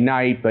Friday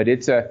night, but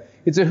it's a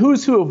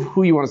who's who of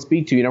who you want to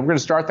speak to. You know, we're going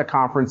to start the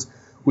conference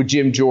with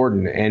Jim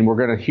Jordan, and we're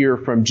going to hear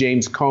from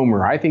James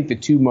Comer. I think the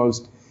two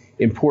most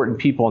important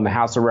people in the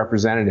House of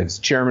Representatives,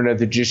 chairman of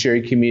the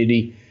Judiciary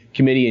Committee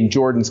in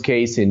Jordan's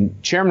case,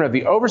 and chairman of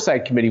the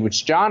Oversight Committee,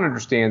 which John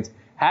understands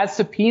has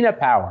subpoena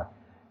power.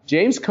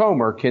 James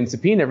Comer can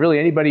subpoena really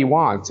anybody he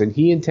wants, and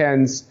he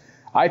intends,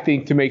 I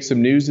think, to make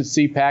some news at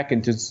CPAC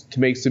and to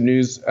make some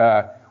news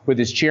with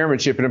his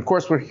chairmanship. And of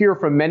course, we'll hear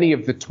from many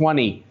of the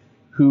 20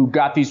 who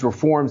got these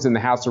reforms in the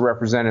House of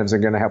Representatives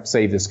and are going to help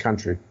save this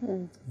country.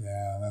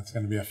 Yeah, that's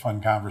going to be a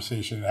fun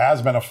conversation. It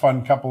has been a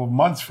fun couple of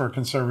months for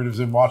conservatives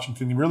in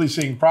Washington. You're really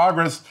seeing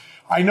progress.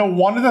 I know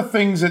one of the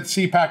things that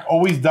CPAC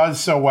always does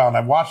so well, and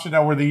I've watched it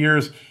over the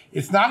years,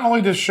 it's not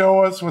only to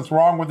show us what's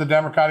wrong with the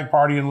Democratic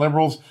Party and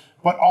liberals,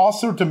 but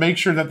also to make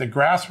sure that the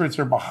grassroots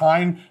are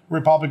behind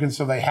Republicans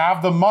so they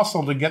have the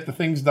muscle to get the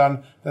things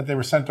done that they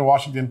were sent to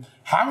Washington.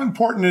 How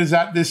important is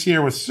that this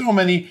year with so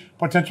many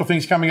potential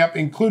things coming up,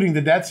 including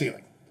the debt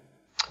ceiling?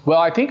 Well,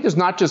 I think there's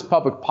not just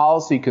public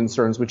policy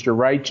concerns, which you're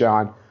right,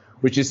 John,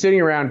 which is sitting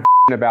around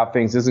about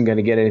things isn't going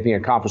to get anything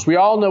accomplished. We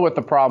all know what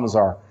the problems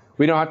are.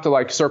 We don't have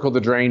to circle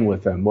the drain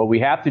with them. What we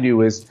have to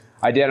do is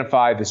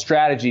identify the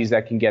strategies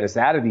that can get us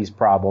out of these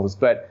problems.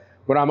 But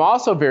what I'm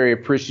also very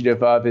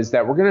appreciative of is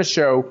that we're going to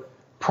show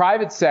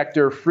private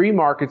sector, free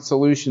market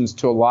solutions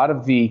to a lot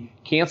of the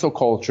cancel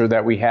culture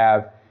that we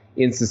have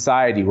in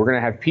society. We're going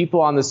to have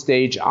people on the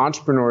stage,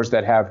 entrepreneurs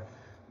that have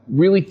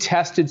really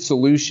tested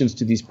solutions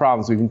to these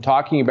problems. We've been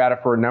talking about it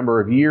for a number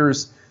of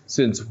years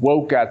since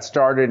woke got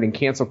started and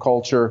cancel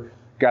culture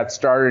got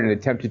started and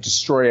attempted to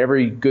destroy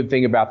every good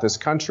thing about this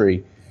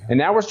country. And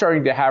now we're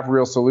starting to have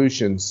real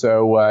solutions.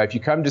 So if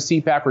you come to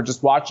CPAC or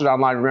just watch it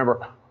online,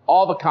 remember,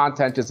 all the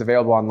content is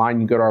available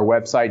online. You can go to our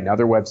website and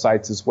other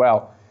websites as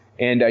well.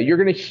 And you're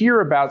going to hear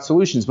about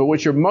solutions. But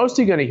what you're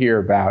mostly going to hear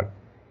about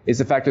is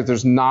the fact that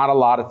there's not a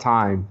lot of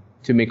time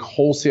to make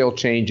wholesale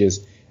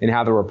changes in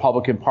how the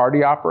Republican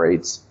Party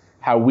operates,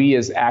 how we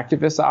as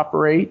activists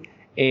operate.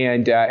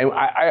 And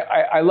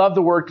I love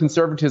the word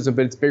conservatism,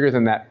 but it's bigger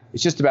than that.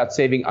 It's just about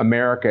saving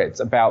America.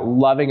 It's about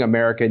loving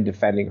America and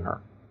defending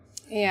her.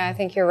 Yeah, I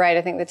think you're right.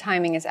 I think the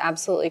timing is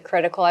absolutely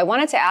critical. I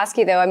wanted to ask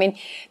you, though, I mean,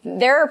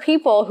 there are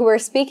people who are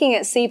speaking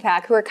at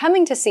CPAC, who are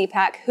coming to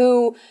CPAC,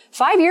 who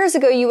 5 years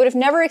ago you would have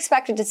never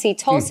expected to see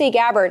Tulsi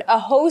Gabbard, a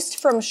host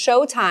from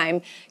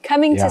Showtime,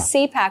 coming to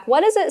CPAC.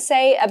 What does it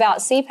say about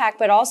CPAC,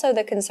 but also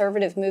the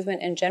conservative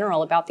movement in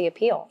general, about the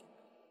appeal?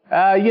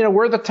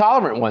 We're the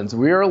tolerant ones.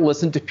 We're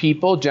listen to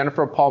people.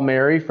 Jennifer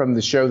Palmieri from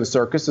the show The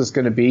Circus is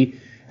going to be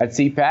at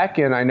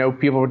CPAC, and I know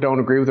people don't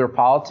agree with her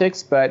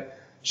politics, but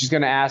she's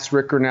going to ask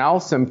Rick Grinnell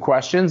some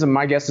questions, and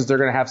my guess is they're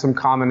going to have some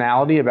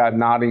commonality about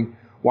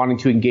wanting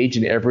to engage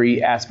in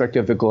every aspect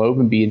of the globe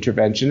and be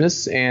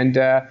interventionists.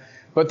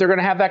 But they're going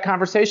to have that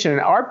conversation,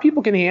 and our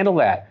people can handle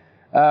that.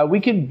 We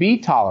can be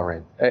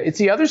tolerant. It's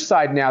the other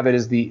side now that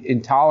is the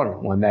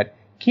intolerant one, that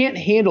can't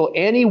handle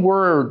any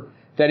word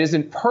that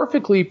isn't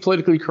perfectly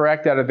politically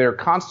correct out of their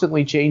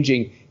constantly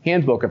changing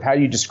handbook of how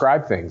you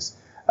describe things.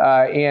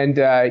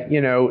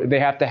 They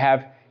have to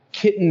have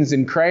kittens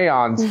and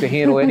crayons to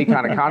handle any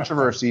kind of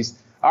controversies.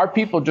 Our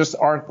people just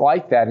aren't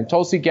like that. And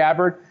Tulsi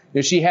Gabbard,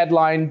 she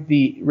headlined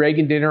the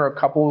Reagan dinner a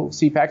couple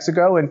CPACs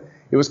ago, and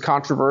it was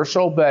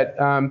controversial, but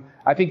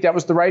I think that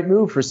was the right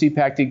move for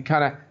CPAC to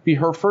kind of be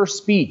her first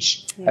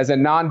speech as a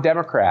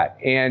non-Democrat.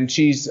 And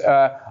she's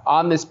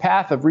on this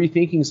path of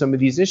rethinking some of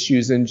these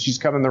issues, and she's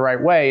coming the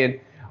right way. And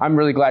I'm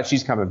really glad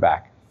she's coming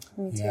back.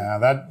 Yeah,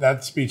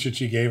 that speech that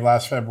she gave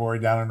last February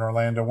down in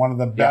Orlando, one of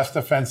the best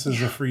offenses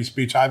of free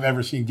speech I've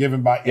ever seen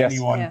given by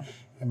anyone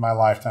in my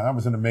lifetime. That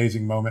was an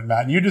amazing moment,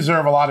 Matt. And you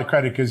deserve a lot of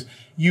credit because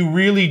you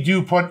really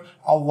do put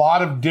a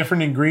lot of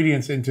different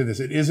ingredients into this.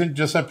 It isn't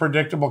just a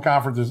predictable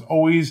conference. There's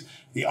always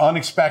the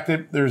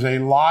unexpected. There's a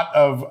lot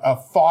of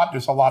thought.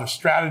 There's a lot of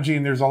strategy,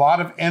 and there's a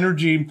lot of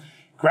energy.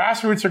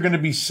 Grassroots are going to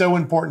be so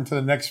important to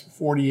the next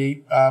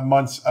 48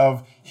 months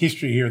of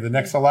history here, the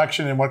next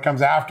election and what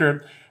comes after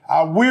it.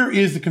 Where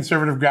is the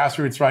conservative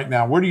grassroots right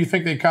now? Where do you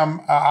think they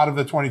come out of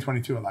the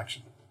 2022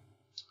 election?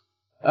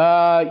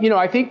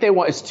 I think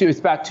it's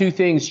about two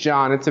things,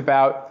 John. It's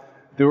about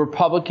the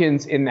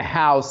Republicans in the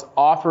House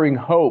offering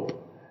hope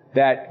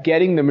that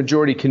getting the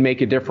majority can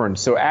make a difference.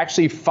 So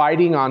actually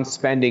fighting on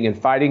spending and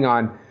fighting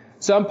on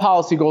some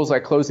policy goals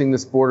like closing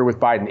this border with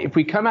Biden. If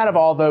we come out of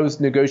all those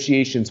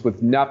negotiations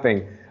with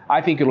nothing,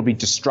 I think it'll be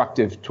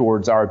destructive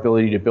towards our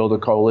ability to build a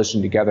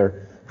coalition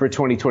together for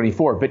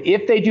 2024. But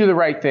if they do the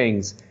right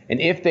things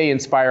and if they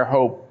inspire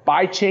hope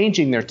by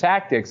changing their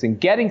tactics and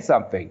getting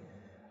something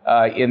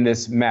in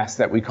this mess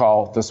that we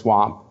call the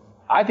swamp,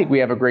 I think we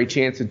have a great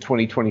chance in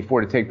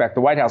 2024 to take back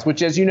the White House,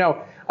 which, as you know,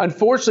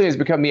 unfortunately has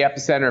become the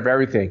epicenter of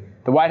everything.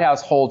 The White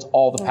House holds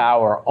all the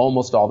power,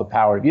 almost all the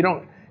power. If you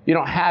don't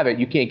have it,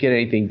 you can't get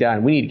anything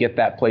done. We need to get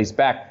that place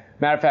back.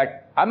 Matter of fact,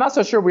 I'm not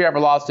so sure we ever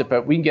lost it,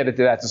 but we can get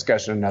into that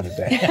discussion another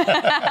day.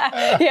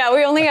 Yeah,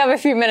 we only have a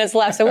few minutes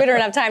left, so we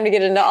don't have time to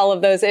get into all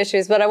of those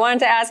issues. But I wanted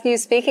to ask you,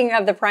 speaking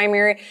of the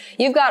primary,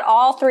 you've got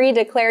all three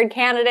declared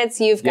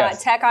candidates. You've got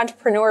tech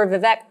entrepreneur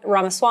Vivek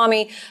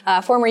Ramaswamy,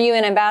 former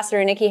UN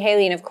ambassador Nikki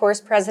Haley, and of course,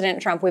 President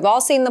Trump. We've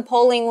all seen the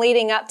polling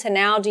leading up to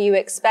now. Do you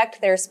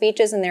expect their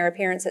speeches and their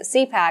appearance at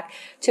CPAC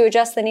to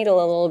adjust the needle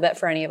a little bit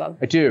for any of them?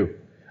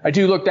 I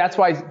do. Look, that's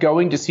why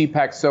going to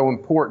CPAC is so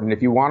important.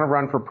 If you want to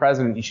run for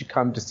president, you should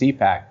come to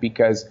CPAC,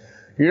 because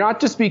you're not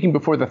just speaking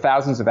before the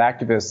thousands of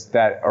activists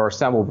that are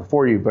assembled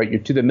before you, but you're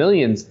to the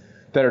millions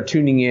that are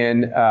tuning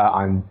in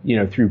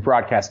through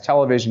broadcast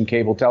television,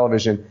 cable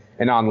television,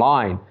 and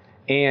online.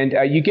 And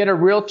you get a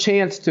real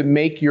chance to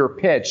make your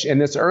pitch.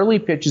 And this early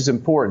pitch is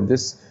important.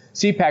 This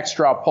CPAC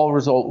straw poll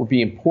result will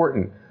be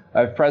important.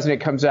 If President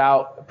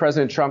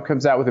Trump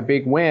comes out with a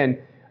big win,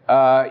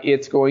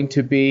 it's going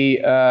to be,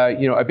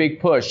 a big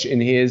push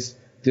in his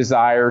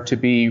desire to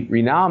be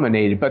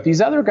renominated. But these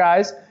other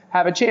guys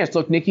have a chance.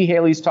 Look, Nikki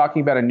Haley's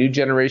talking about a new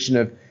generation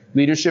of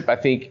leadership. I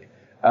think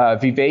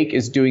Vivek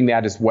is doing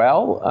that as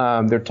well.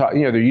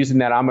 They're using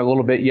that I'm a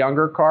little bit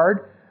younger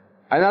card.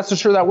 I'm not so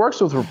sure that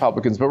works with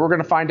Republicans, but we're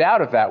going to find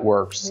out if that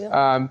works.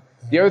 Yeah.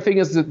 The other thing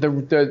is the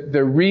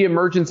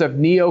reemergence of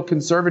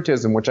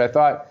neoconservatism, which I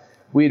thought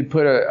we had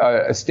put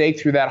a stake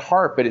through that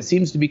heart, but it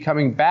seems to be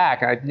coming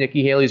back. And I think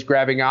Nikki Haley's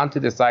grabbing onto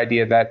this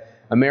idea that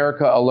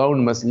America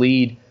alone must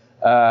lead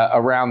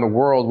around the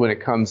world when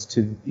it comes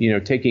to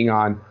taking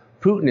on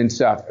Putin and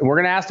stuff. And we're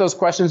going to ask those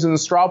questions in the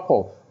straw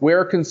poll. Where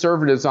are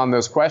conservatives on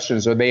those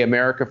questions? Are they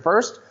America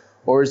first,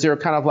 or is there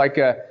kind of like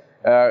a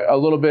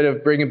little bit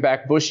of bringing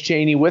back Bush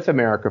Cheney with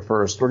America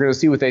first? We're going to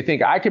see what they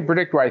think. I can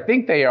predict where I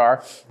think they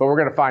are, but we're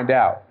going to find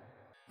out.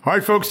 All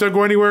right, folks, don't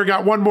go anywhere.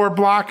 Got one more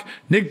block.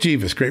 Nick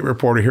Jeeves, great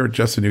reporter here at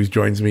Just the News,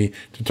 joins me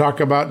to talk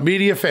about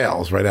media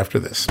fails right after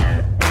this.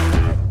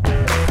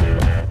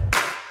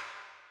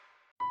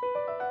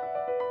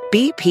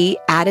 BP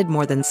added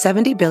more than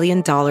 $70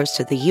 billion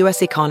to the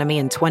U.S. economy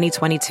in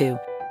 2022.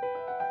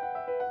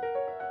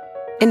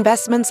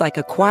 Investments like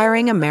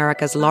acquiring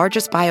America's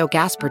largest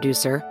biogas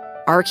producer,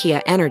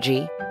 Archaea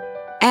Energy,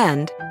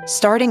 and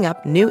starting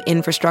up new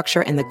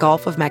infrastructure in the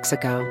Gulf of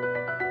Mexico.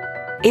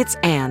 It's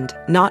and,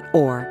 not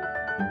or.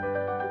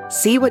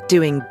 See what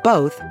doing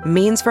both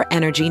means for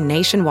energy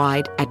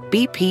nationwide at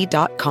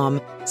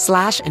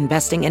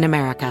bp.com/investing in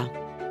America.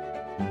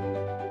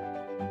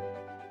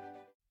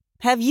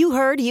 Have you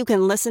heard you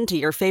can listen to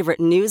your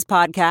favorite news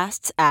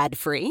podcasts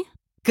ad-free?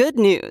 Good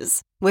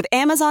news. With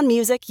Amazon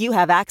Music, you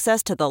have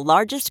access to the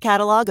largest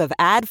catalog of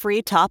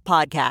ad-free top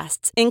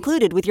podcasts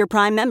included with your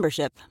Prime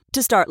membership.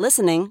 To start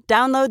listening,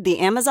 download the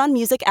Amazon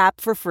Music app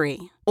for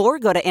free or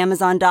go to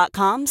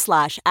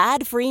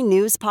amazon.com/ad-free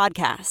news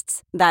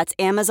podcasts. That's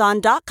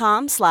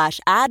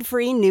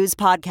amazon.com/ad-free news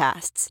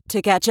podcasts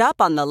to catch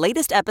up on the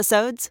latest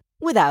episodes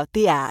without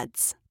the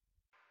ads.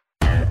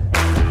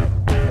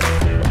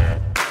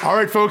 All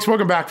right, folks,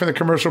 welcome back for the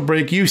commercial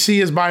break. You see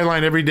his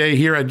byline every day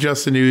here at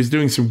Just the News,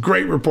 doing some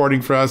great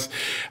reporting for us.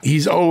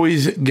 He's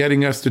always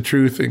getting us the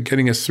truth and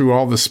getting us through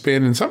all the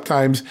spin and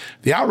sometimes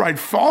the outright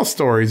false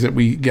stories that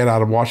we get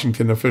out of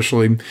Washington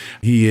officially.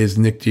 He is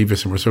Nick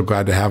Jeeves, and we're so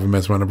glad to have him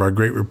as one of our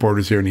great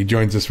reporters here, and he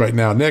joins us right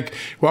now. Nick,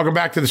 welcome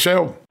back to the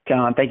show.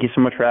 John, thank you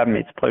so much for having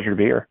me. It's a pleasure to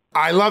be here.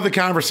 I love the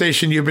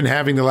conversation you've been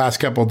having the last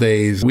couple of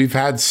days. We've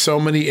had so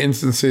many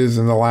instances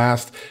in the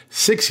last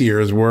 6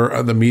 years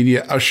where the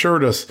media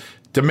assured us,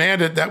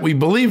 demanded that we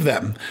believe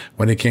them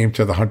when it came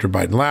to the Hunter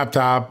Biden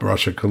laptop,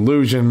 Russia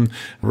collusion,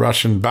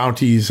 Russian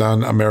bounties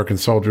on American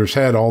soldiers'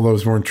 head. All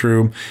those weren't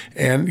true.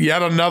 And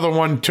yet another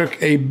one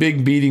took a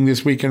big beating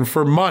this weekend.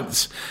 For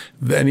months,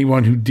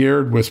 anyone who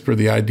dared whisper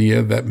the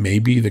idea that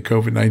maybe the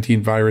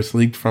COVID-19 virus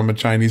leaked from a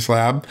Chinese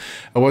lab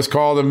was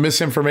called a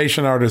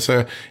misinformation artist,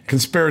 a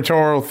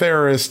conspiratorial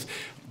theorist.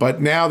 But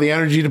now the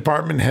Energy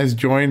Department has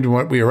joined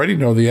what we already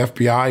know the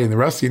FBI and the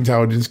rest of the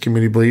intelligence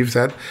community believes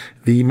that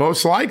the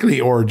most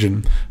likely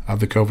origin of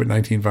the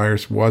COVID-19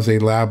 virus was a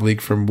lab leak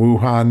from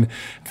Wuhan.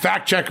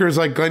 Fact checkers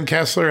like Glenn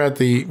Kessler at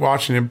the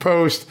Washington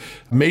Post,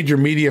 major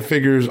media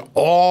figures,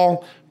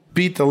 all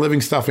beat the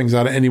living stuffings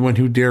out of anyone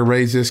who dare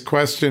raise this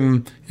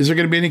question. Is there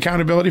going to be any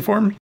accountability for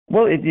him?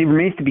 Well, it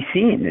remains to be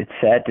seen. It's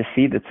sad to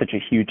see that such a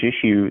huge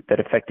issue that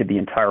affected the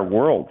entire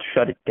world,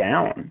 shut it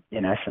down,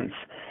 in essence,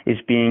 is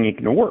being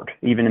ignored,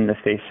 even in the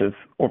face of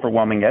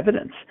overwhelming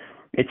evidence.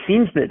 It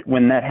seems that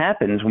when that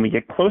happens, when we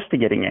get close to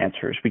getting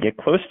answers, we get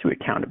close to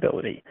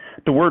accountability,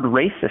 the word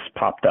racist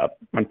popped up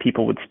when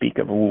people would speak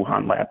of a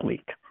Wuhan lab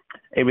leak.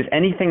 It was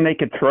anything they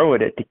could throw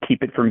at it to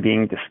keep it from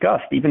being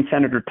discussed. Even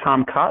Senator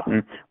Tom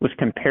Cotton was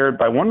compared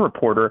by one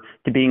reporter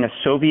to being a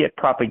Soviet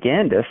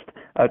propagandist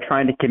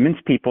trying to convince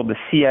people the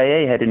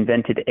CIA had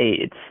invented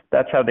AIDS.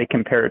 That's how they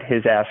compared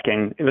his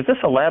asking, was this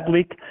a lab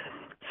leak?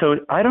 So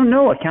I don't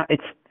know.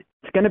 It's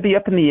going to be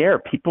up in the air.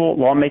 People,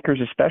 lawmakers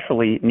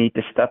especially, need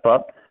to step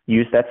up,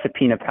 use that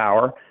subpoena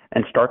power,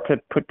 and start to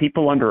put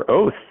people under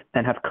oath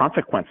and have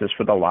consequences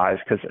for the lies.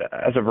 Because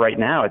as of right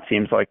now, it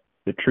seems like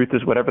the truth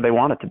is whatever they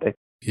want it to be.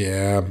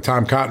 Yeah,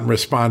 Tom Cotton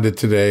responded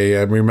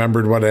today and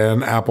remembered what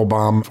Ann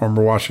Applebaum,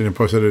 former Washington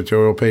Post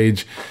editorial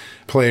page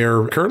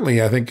player,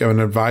 currently, I think, an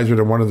advisor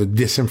to one of the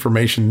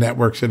disinformation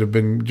networks that have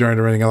been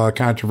generating a lot of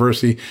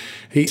controversy.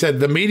 He said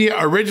the media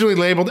originally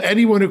labeled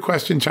anyone who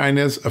questioned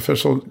China's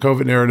official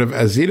COVID narrative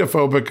as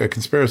xenophobic, a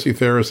conspiracy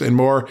theorist, and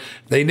more.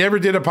 They never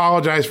did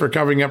apologize for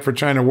covering up for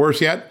China. Worse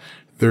yet,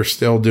 they're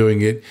still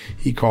doing it.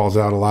 He calls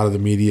out a lot of the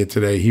media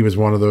today. He was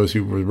one of those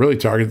who was really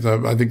targeted.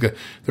 I think that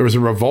there was a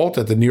revolt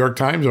at the New York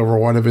Times over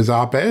one of his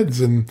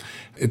op-eds, and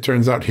it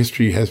turns out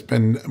history has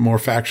been more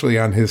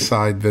factually on his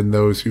side than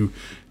those who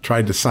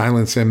tried to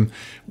silence him.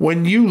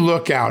 When you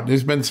look out,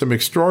 there's been some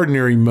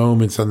extraordinary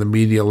moments on the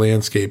media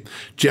landscape.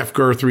 Jeff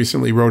Gerth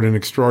recently wrote an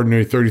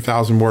extraordinary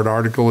 30,000-word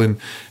article in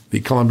the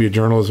Columbia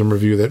Journalism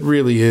Review that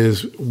really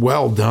is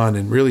well done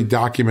and really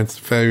documents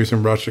the failures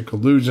in Russia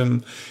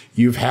collusion.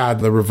 You've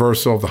had the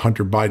reversal of the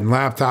Hunter Biden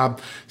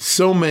laptop.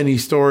 So many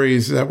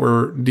stories that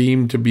were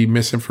deemed to be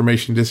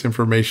misinformation,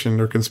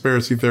 disinformation, or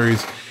conspiracy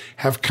theories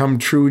have come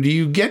true. Do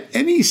you get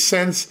any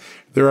sense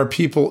there are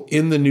people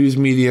in the news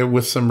media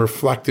with some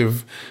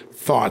reflective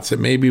thoughts that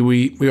maybe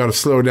we ought to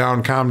slow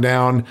down, calm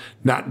down,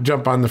 not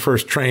jump on the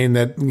first train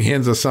that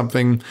hands us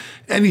something?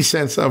 Any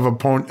sense of a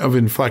point of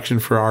inflection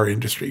for our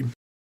industry?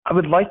 I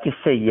would like to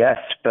say yes,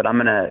 but I'm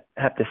going to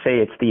have to say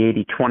it's the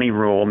 80-20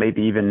 rule,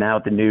 maybe even now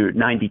the new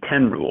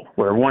 90-10 rule,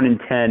 where 1 in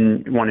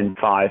 10, 1 in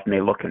 5 may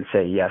look and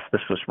say, yes,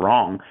 this was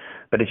wrong.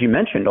 But as you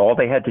mentioned, all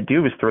they had to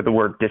do was throw the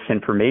word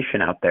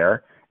disinformation out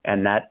there,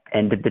 and that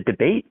ended the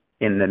debate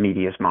in the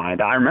media's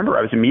mind. I remember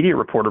I was a media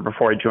reporter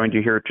before I joined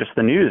you here at Just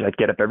the News. I'd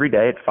get up every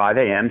day at 5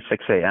 a.m.,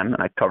 6 a.m.,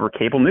 and I'd cover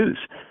cable news.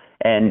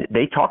 And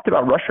they talked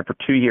about Russia for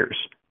 2 years.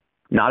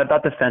 Not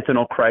about the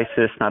fentanyl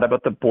crisis, not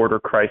about the border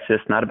crisis,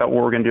 not about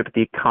what we're going to do with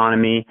the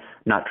economy,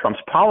 not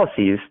Trump's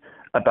policies,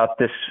 about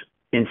this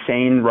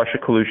insane Russia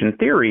collusion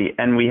theory.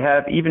 And we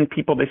have even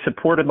people they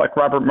supported like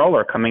Robert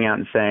Mueller coming out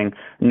and saying,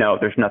 no,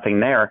 there's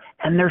nothing there.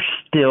 And they're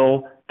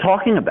still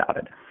talking about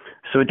it.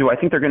 So do I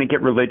think they're going to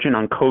get religion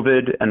on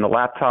COVID and the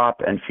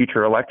laptop and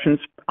future elections?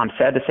 I'm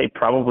sad to say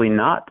probably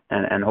not.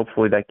 And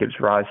hopefully that gives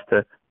rise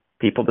to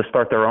people to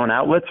start their own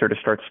outlets or to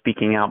start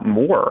speaking out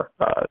more,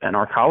 and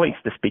our colleagues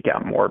to speak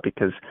out more,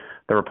 because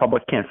the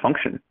republic can't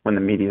function when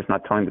the media is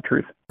not telling the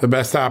truth. The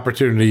best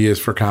opportunity is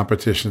for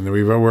competition.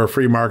 We're a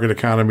free market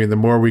economy. The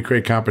more we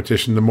create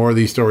competition, the more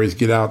these stories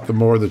get out, the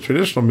more the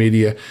traditional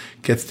media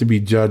gets to be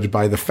judged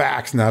by the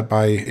facts, not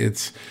by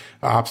its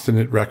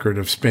obstinate record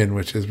of spin,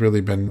 which has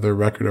really been their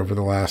record over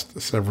the last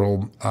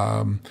several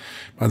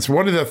months.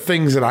 One of the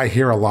things that I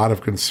hear a lot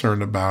of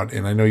concern about,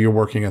 and I know you're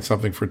working on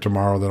something for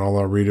tomorrow that all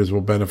our readers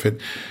will benefit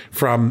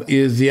from,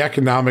 is the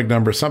economic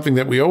numbers, something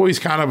that we always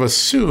kind of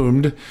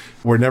assumed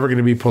were never going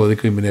to be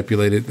politically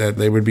manipulated, that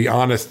they would be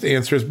honest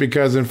answers,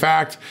 because in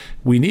fact,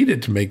 we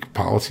needed to make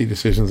policy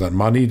decisions on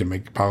money, to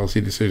make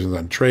policy decisions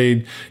on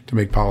trade, to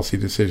make policy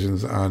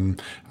decisions on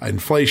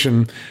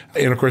inflation.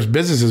 And of course,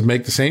 businesses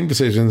make the same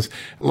decisions.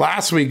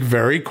 Last week,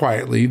 very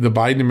quietly, the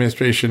Biden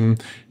administration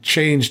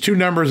changed two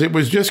numbers. It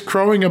was just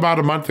crowing about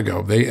a month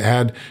ago. They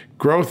had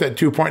growth at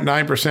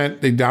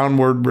 2.9%. They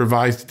downward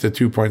revised it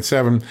to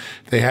 2.7%.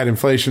 They had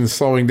inflation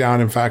slowing down.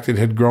 In fact, it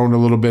had grown a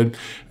little bit.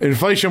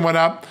 Inflation went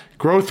up.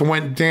 Growth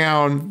went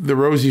down. The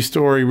rosy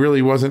story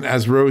really wasn't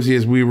as rosy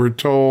as we were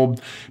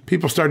told.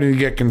 People starting to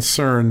get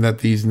concerned that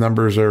these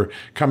numbers are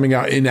coming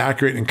out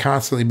inaccurate and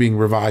constantly being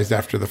revised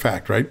after the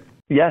fact, right?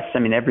 Yes. I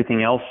mean,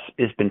 everything else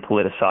has been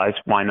politicized.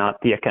 Why not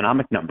the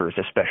economic numbers,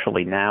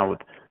 especially now with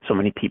so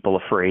many people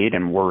afraid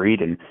and worried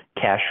and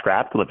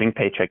cash-strapped, living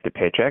paycheck to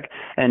paycheck?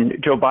 And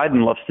Joe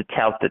Biden loves to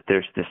tout that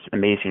there's this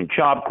amazing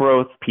job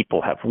growth,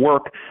 people have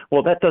work.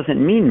 Well, that doesn't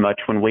mean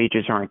much when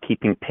wages aren't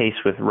keeping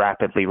pace with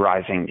rapidly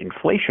rising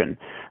inflation.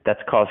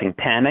 That's causing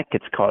panic.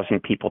 It's causing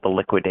people to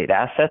liquidate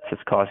assets.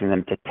 It's causing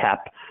them to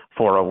tap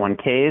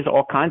 401ks,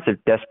 all kinds of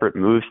desperate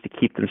moves to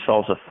keep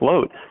themselves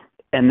afloat.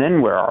 And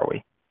then where are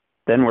we?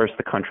 Then where's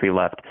the country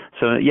left?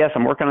 So yes,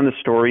 I'm working on the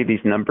story.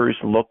 These numbers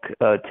look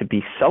to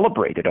be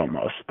celebrated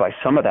almost by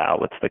some of the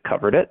outlets that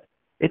covered it.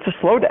 It's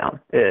a slowdown.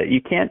 You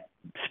can't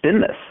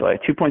spin this.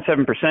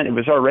 2.7%, it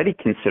was already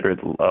considered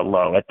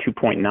low at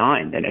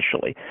 2.9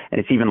 initially, and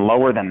it's even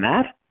lower than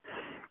that.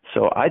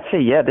 So I'd say,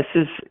 yeah, this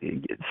is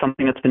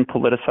something that's been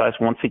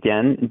politicized once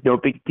again. No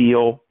big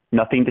deal,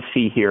 nothing to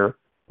see here.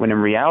 When in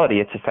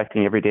reality, it's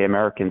affecting everyday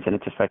Americans, and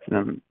it's affecting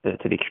them to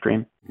the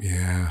extreme.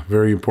 Yeah,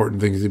 very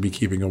important things to be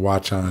keeping a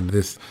watch on.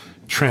 This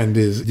trend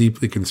is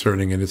deeply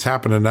concerning, and it's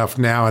happened enough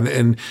now.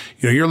 And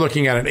you're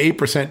looking at an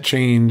 8%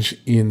 change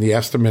in the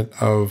estimate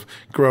of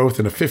growth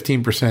and a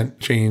 15%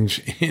 change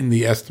in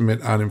the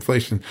estimate on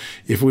inflation.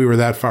 If we were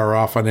that far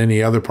off on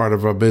any other part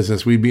of our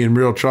business, we'd be in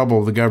real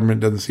trouble. The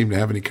government doesn't seem to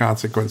have any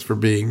consequence for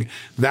being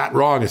that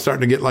wrong. It's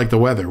starting to get like the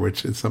weather,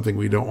 which is something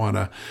we don't want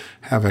to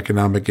have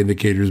economic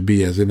indicators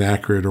be as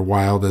inaccurate or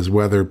wild as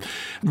weather.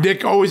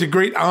 Nick, always a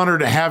great honor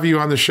to have you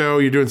on the show.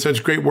 You're doing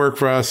such great work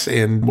for us,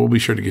 and we'll be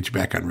sure to get you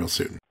back on real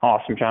soon.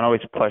 Awesome, John.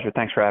 Always a pleasure.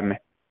 Thanks for having me.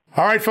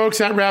 All right, folks,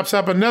 that wraps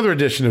up another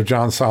edition of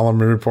John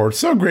Solomon Report.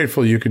 So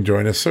grateful you can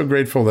join us. So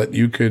grateful that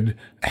you could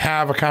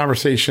have a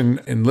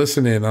conversation and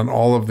listen in on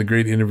all of the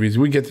great interviews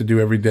we get to do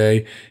every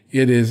day.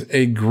 It is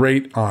a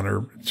great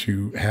honor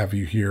to have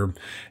you here.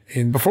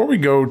 And before we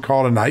go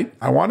call tonight,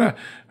 I want to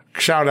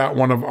shout out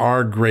one of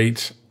our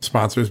great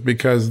sponsors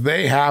because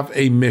they have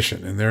a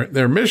mission, and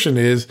their mission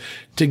is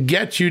to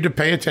get you to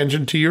pay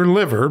attention to your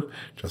liver,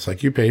 just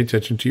like you pay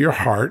attention to your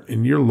heart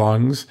and your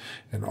lungs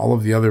and all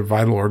of the other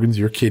vital organs,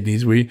 your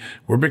kidneys.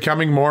 We're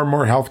becoming more and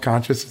more health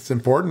conscious. It's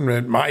important.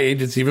 At my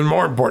age, it's even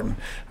more important.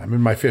 I'm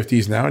in my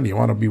 50s now, and you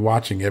want to be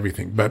watching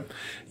everything. But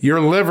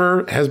your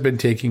liver has been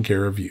taking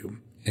care of you,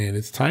 and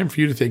it's time for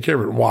you to take care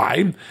of it.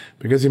 Why?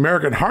 Because the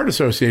American Heart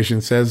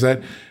Association says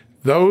that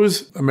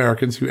those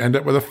Americans who end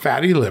up with a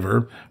fatty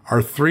liver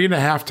are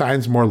 3.5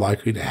 times more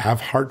likely to have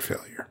heart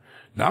failure.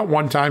 Not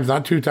 1 time,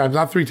 not 2 times,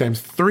 not 3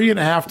 times,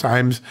 3.5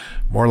 times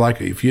more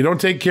likely. If you don't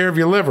take care of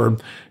your liver,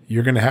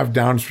 you're going to have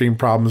downstream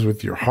problems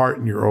with your heart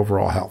and your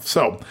overall health.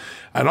 So,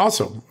 and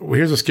also,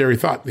 here's a scary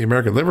thought. The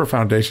American Liver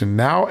Foundation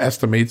now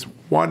estimates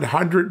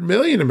 100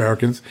 million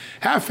Americans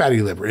have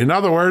fatty liver. In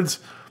other words,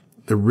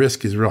 the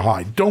risk is real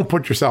high. Don't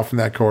put yourself in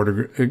that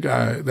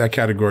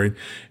category.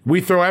 We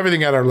throw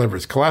everything at our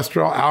livers: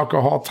 cholesterol,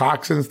 alcohol,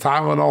 toxins,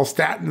 Tylenol,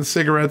 statins,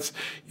 cigarettes.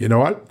 You know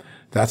what?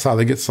 That's how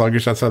they get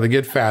sluggish. That's how they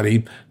get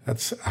fatty.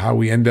 That's how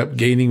we end up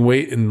gaining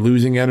weight and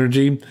losing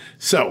energy.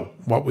 So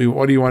what do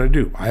you want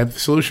to do? I have the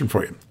solution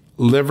for you.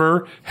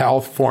 Liver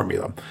Health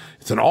Formula.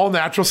 It's an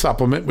all-natural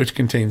supplement which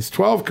contains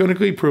 12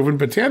 clinically proven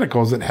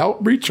botanicals that help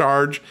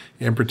recharge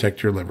and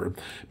protect your liver.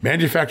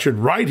 Manufactured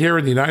right here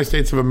in the United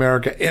States of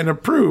America and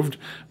approved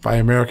by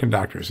American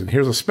doctors. And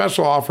here's a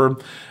special offer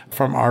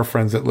from our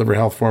friends at Liver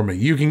Health Formula.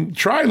 You can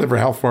try Liver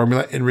Health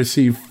Formula and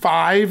receive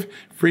 5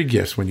 free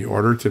gifts when you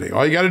order today.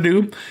 All you got to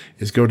do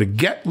is go to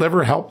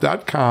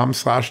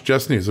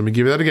getliverhelp.com/justnews. Let me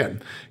give you that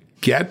again.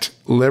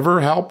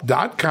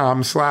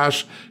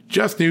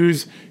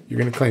 getliverhelp.com/justnews. You're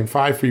going to claim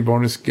 5 free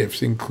bonus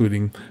gifts,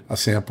 including a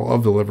sample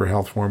of the Liver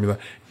Health Formula.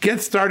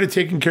 Get started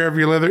taking care of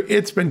your liver.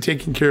 It's been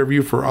taking care of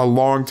you for a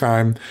long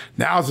time.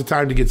 Now's the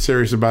time to get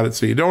serious about it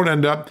so you don't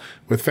end up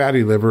with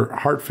fatty liver,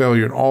 heart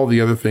failure, and all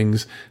the other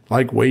things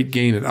like weight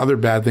gain and other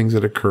bad things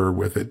that occur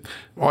with it.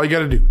 All you got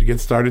to do to get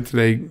started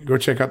today, go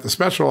check out the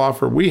special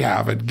offer we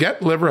have at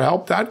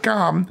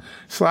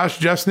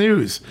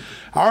getliverhelp.com/justnews.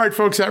 All right,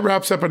 folks, that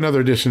wraps up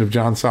another edition of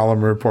John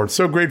Solomon Report.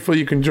 So grateful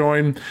you can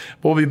join.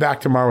 We'll be back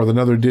tomorrow with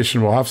another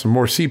edition. We'll have some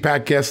more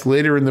CPAC guests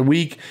later in the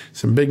week,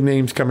 some big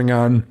names coming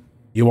on.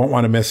 You won't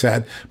want to miss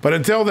that. But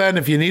until then,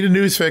 if you need a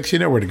news fix, you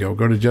know where to go.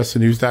 Go to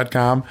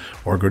justthenews.com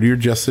or go to your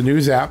Just the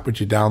News app,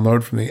 which you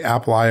download from the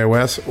Apple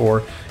iOS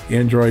or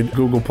Android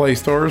Google Play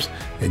stores,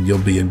 and you'll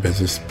be in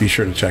business. Be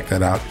sure to check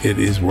that out. It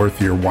is worth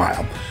your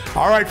while.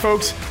 All right,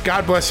 folks,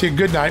 God bless you.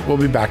 Good night. We'll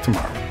be back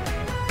tomorrow.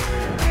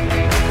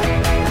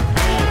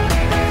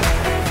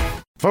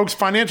 Folks,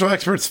 financial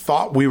experts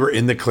thought we were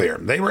in the clear.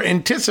 They were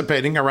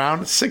anticipating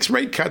around 6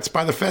 rate cuts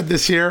by the Fed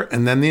this year,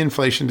 and then the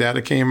inflation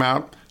data came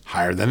out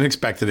higher than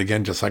expected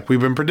again, just like we've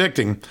been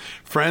predicting.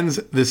 Friends,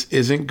 this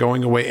isn't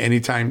going away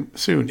anytime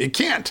soon. It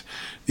can't.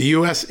 The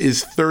U.S.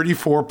 is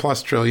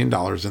 $34+ trillion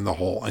in the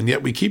hole, and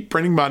yet we keep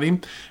printing money,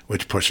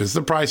 which pushes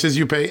the prices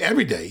you pay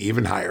every day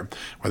even higher,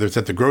 whether it's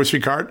at the grocery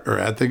cart or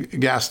at the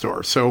gas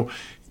store. So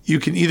you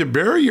can either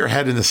bury your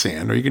head in the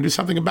sand or you can do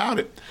something about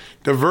it.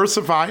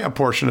 Diversify a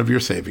portion of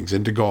your savings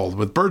into gold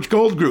with Birch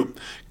Gold Group.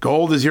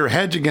 Gold is your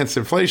hedge against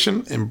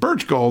inflation, and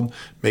Birch Gold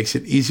makes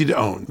it easy to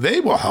own. They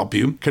will help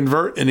you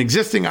convert an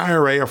existing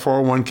IRA or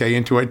 401k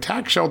into a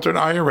tax-sheltered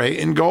IRA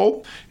in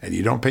gold, and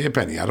you don't pay a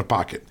penny out of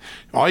pocket.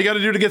 All you got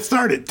to do to get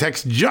started,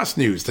 text Just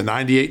News to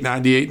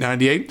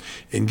 989898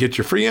 and get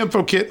your free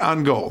info kit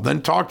on gold.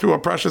 Then talk to a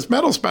precious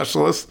metal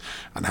specialist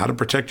on how to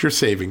protect your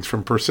savings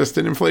from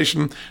persistent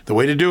inflation. The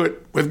way to do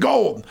it with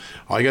gold.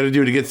 All you got to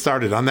do to get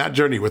started on that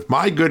journey with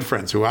my good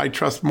friends who I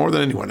trust more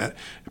than anyone at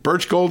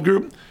Birch Gold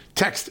Group,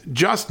 text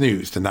Just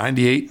News to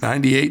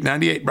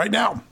 989898 right now.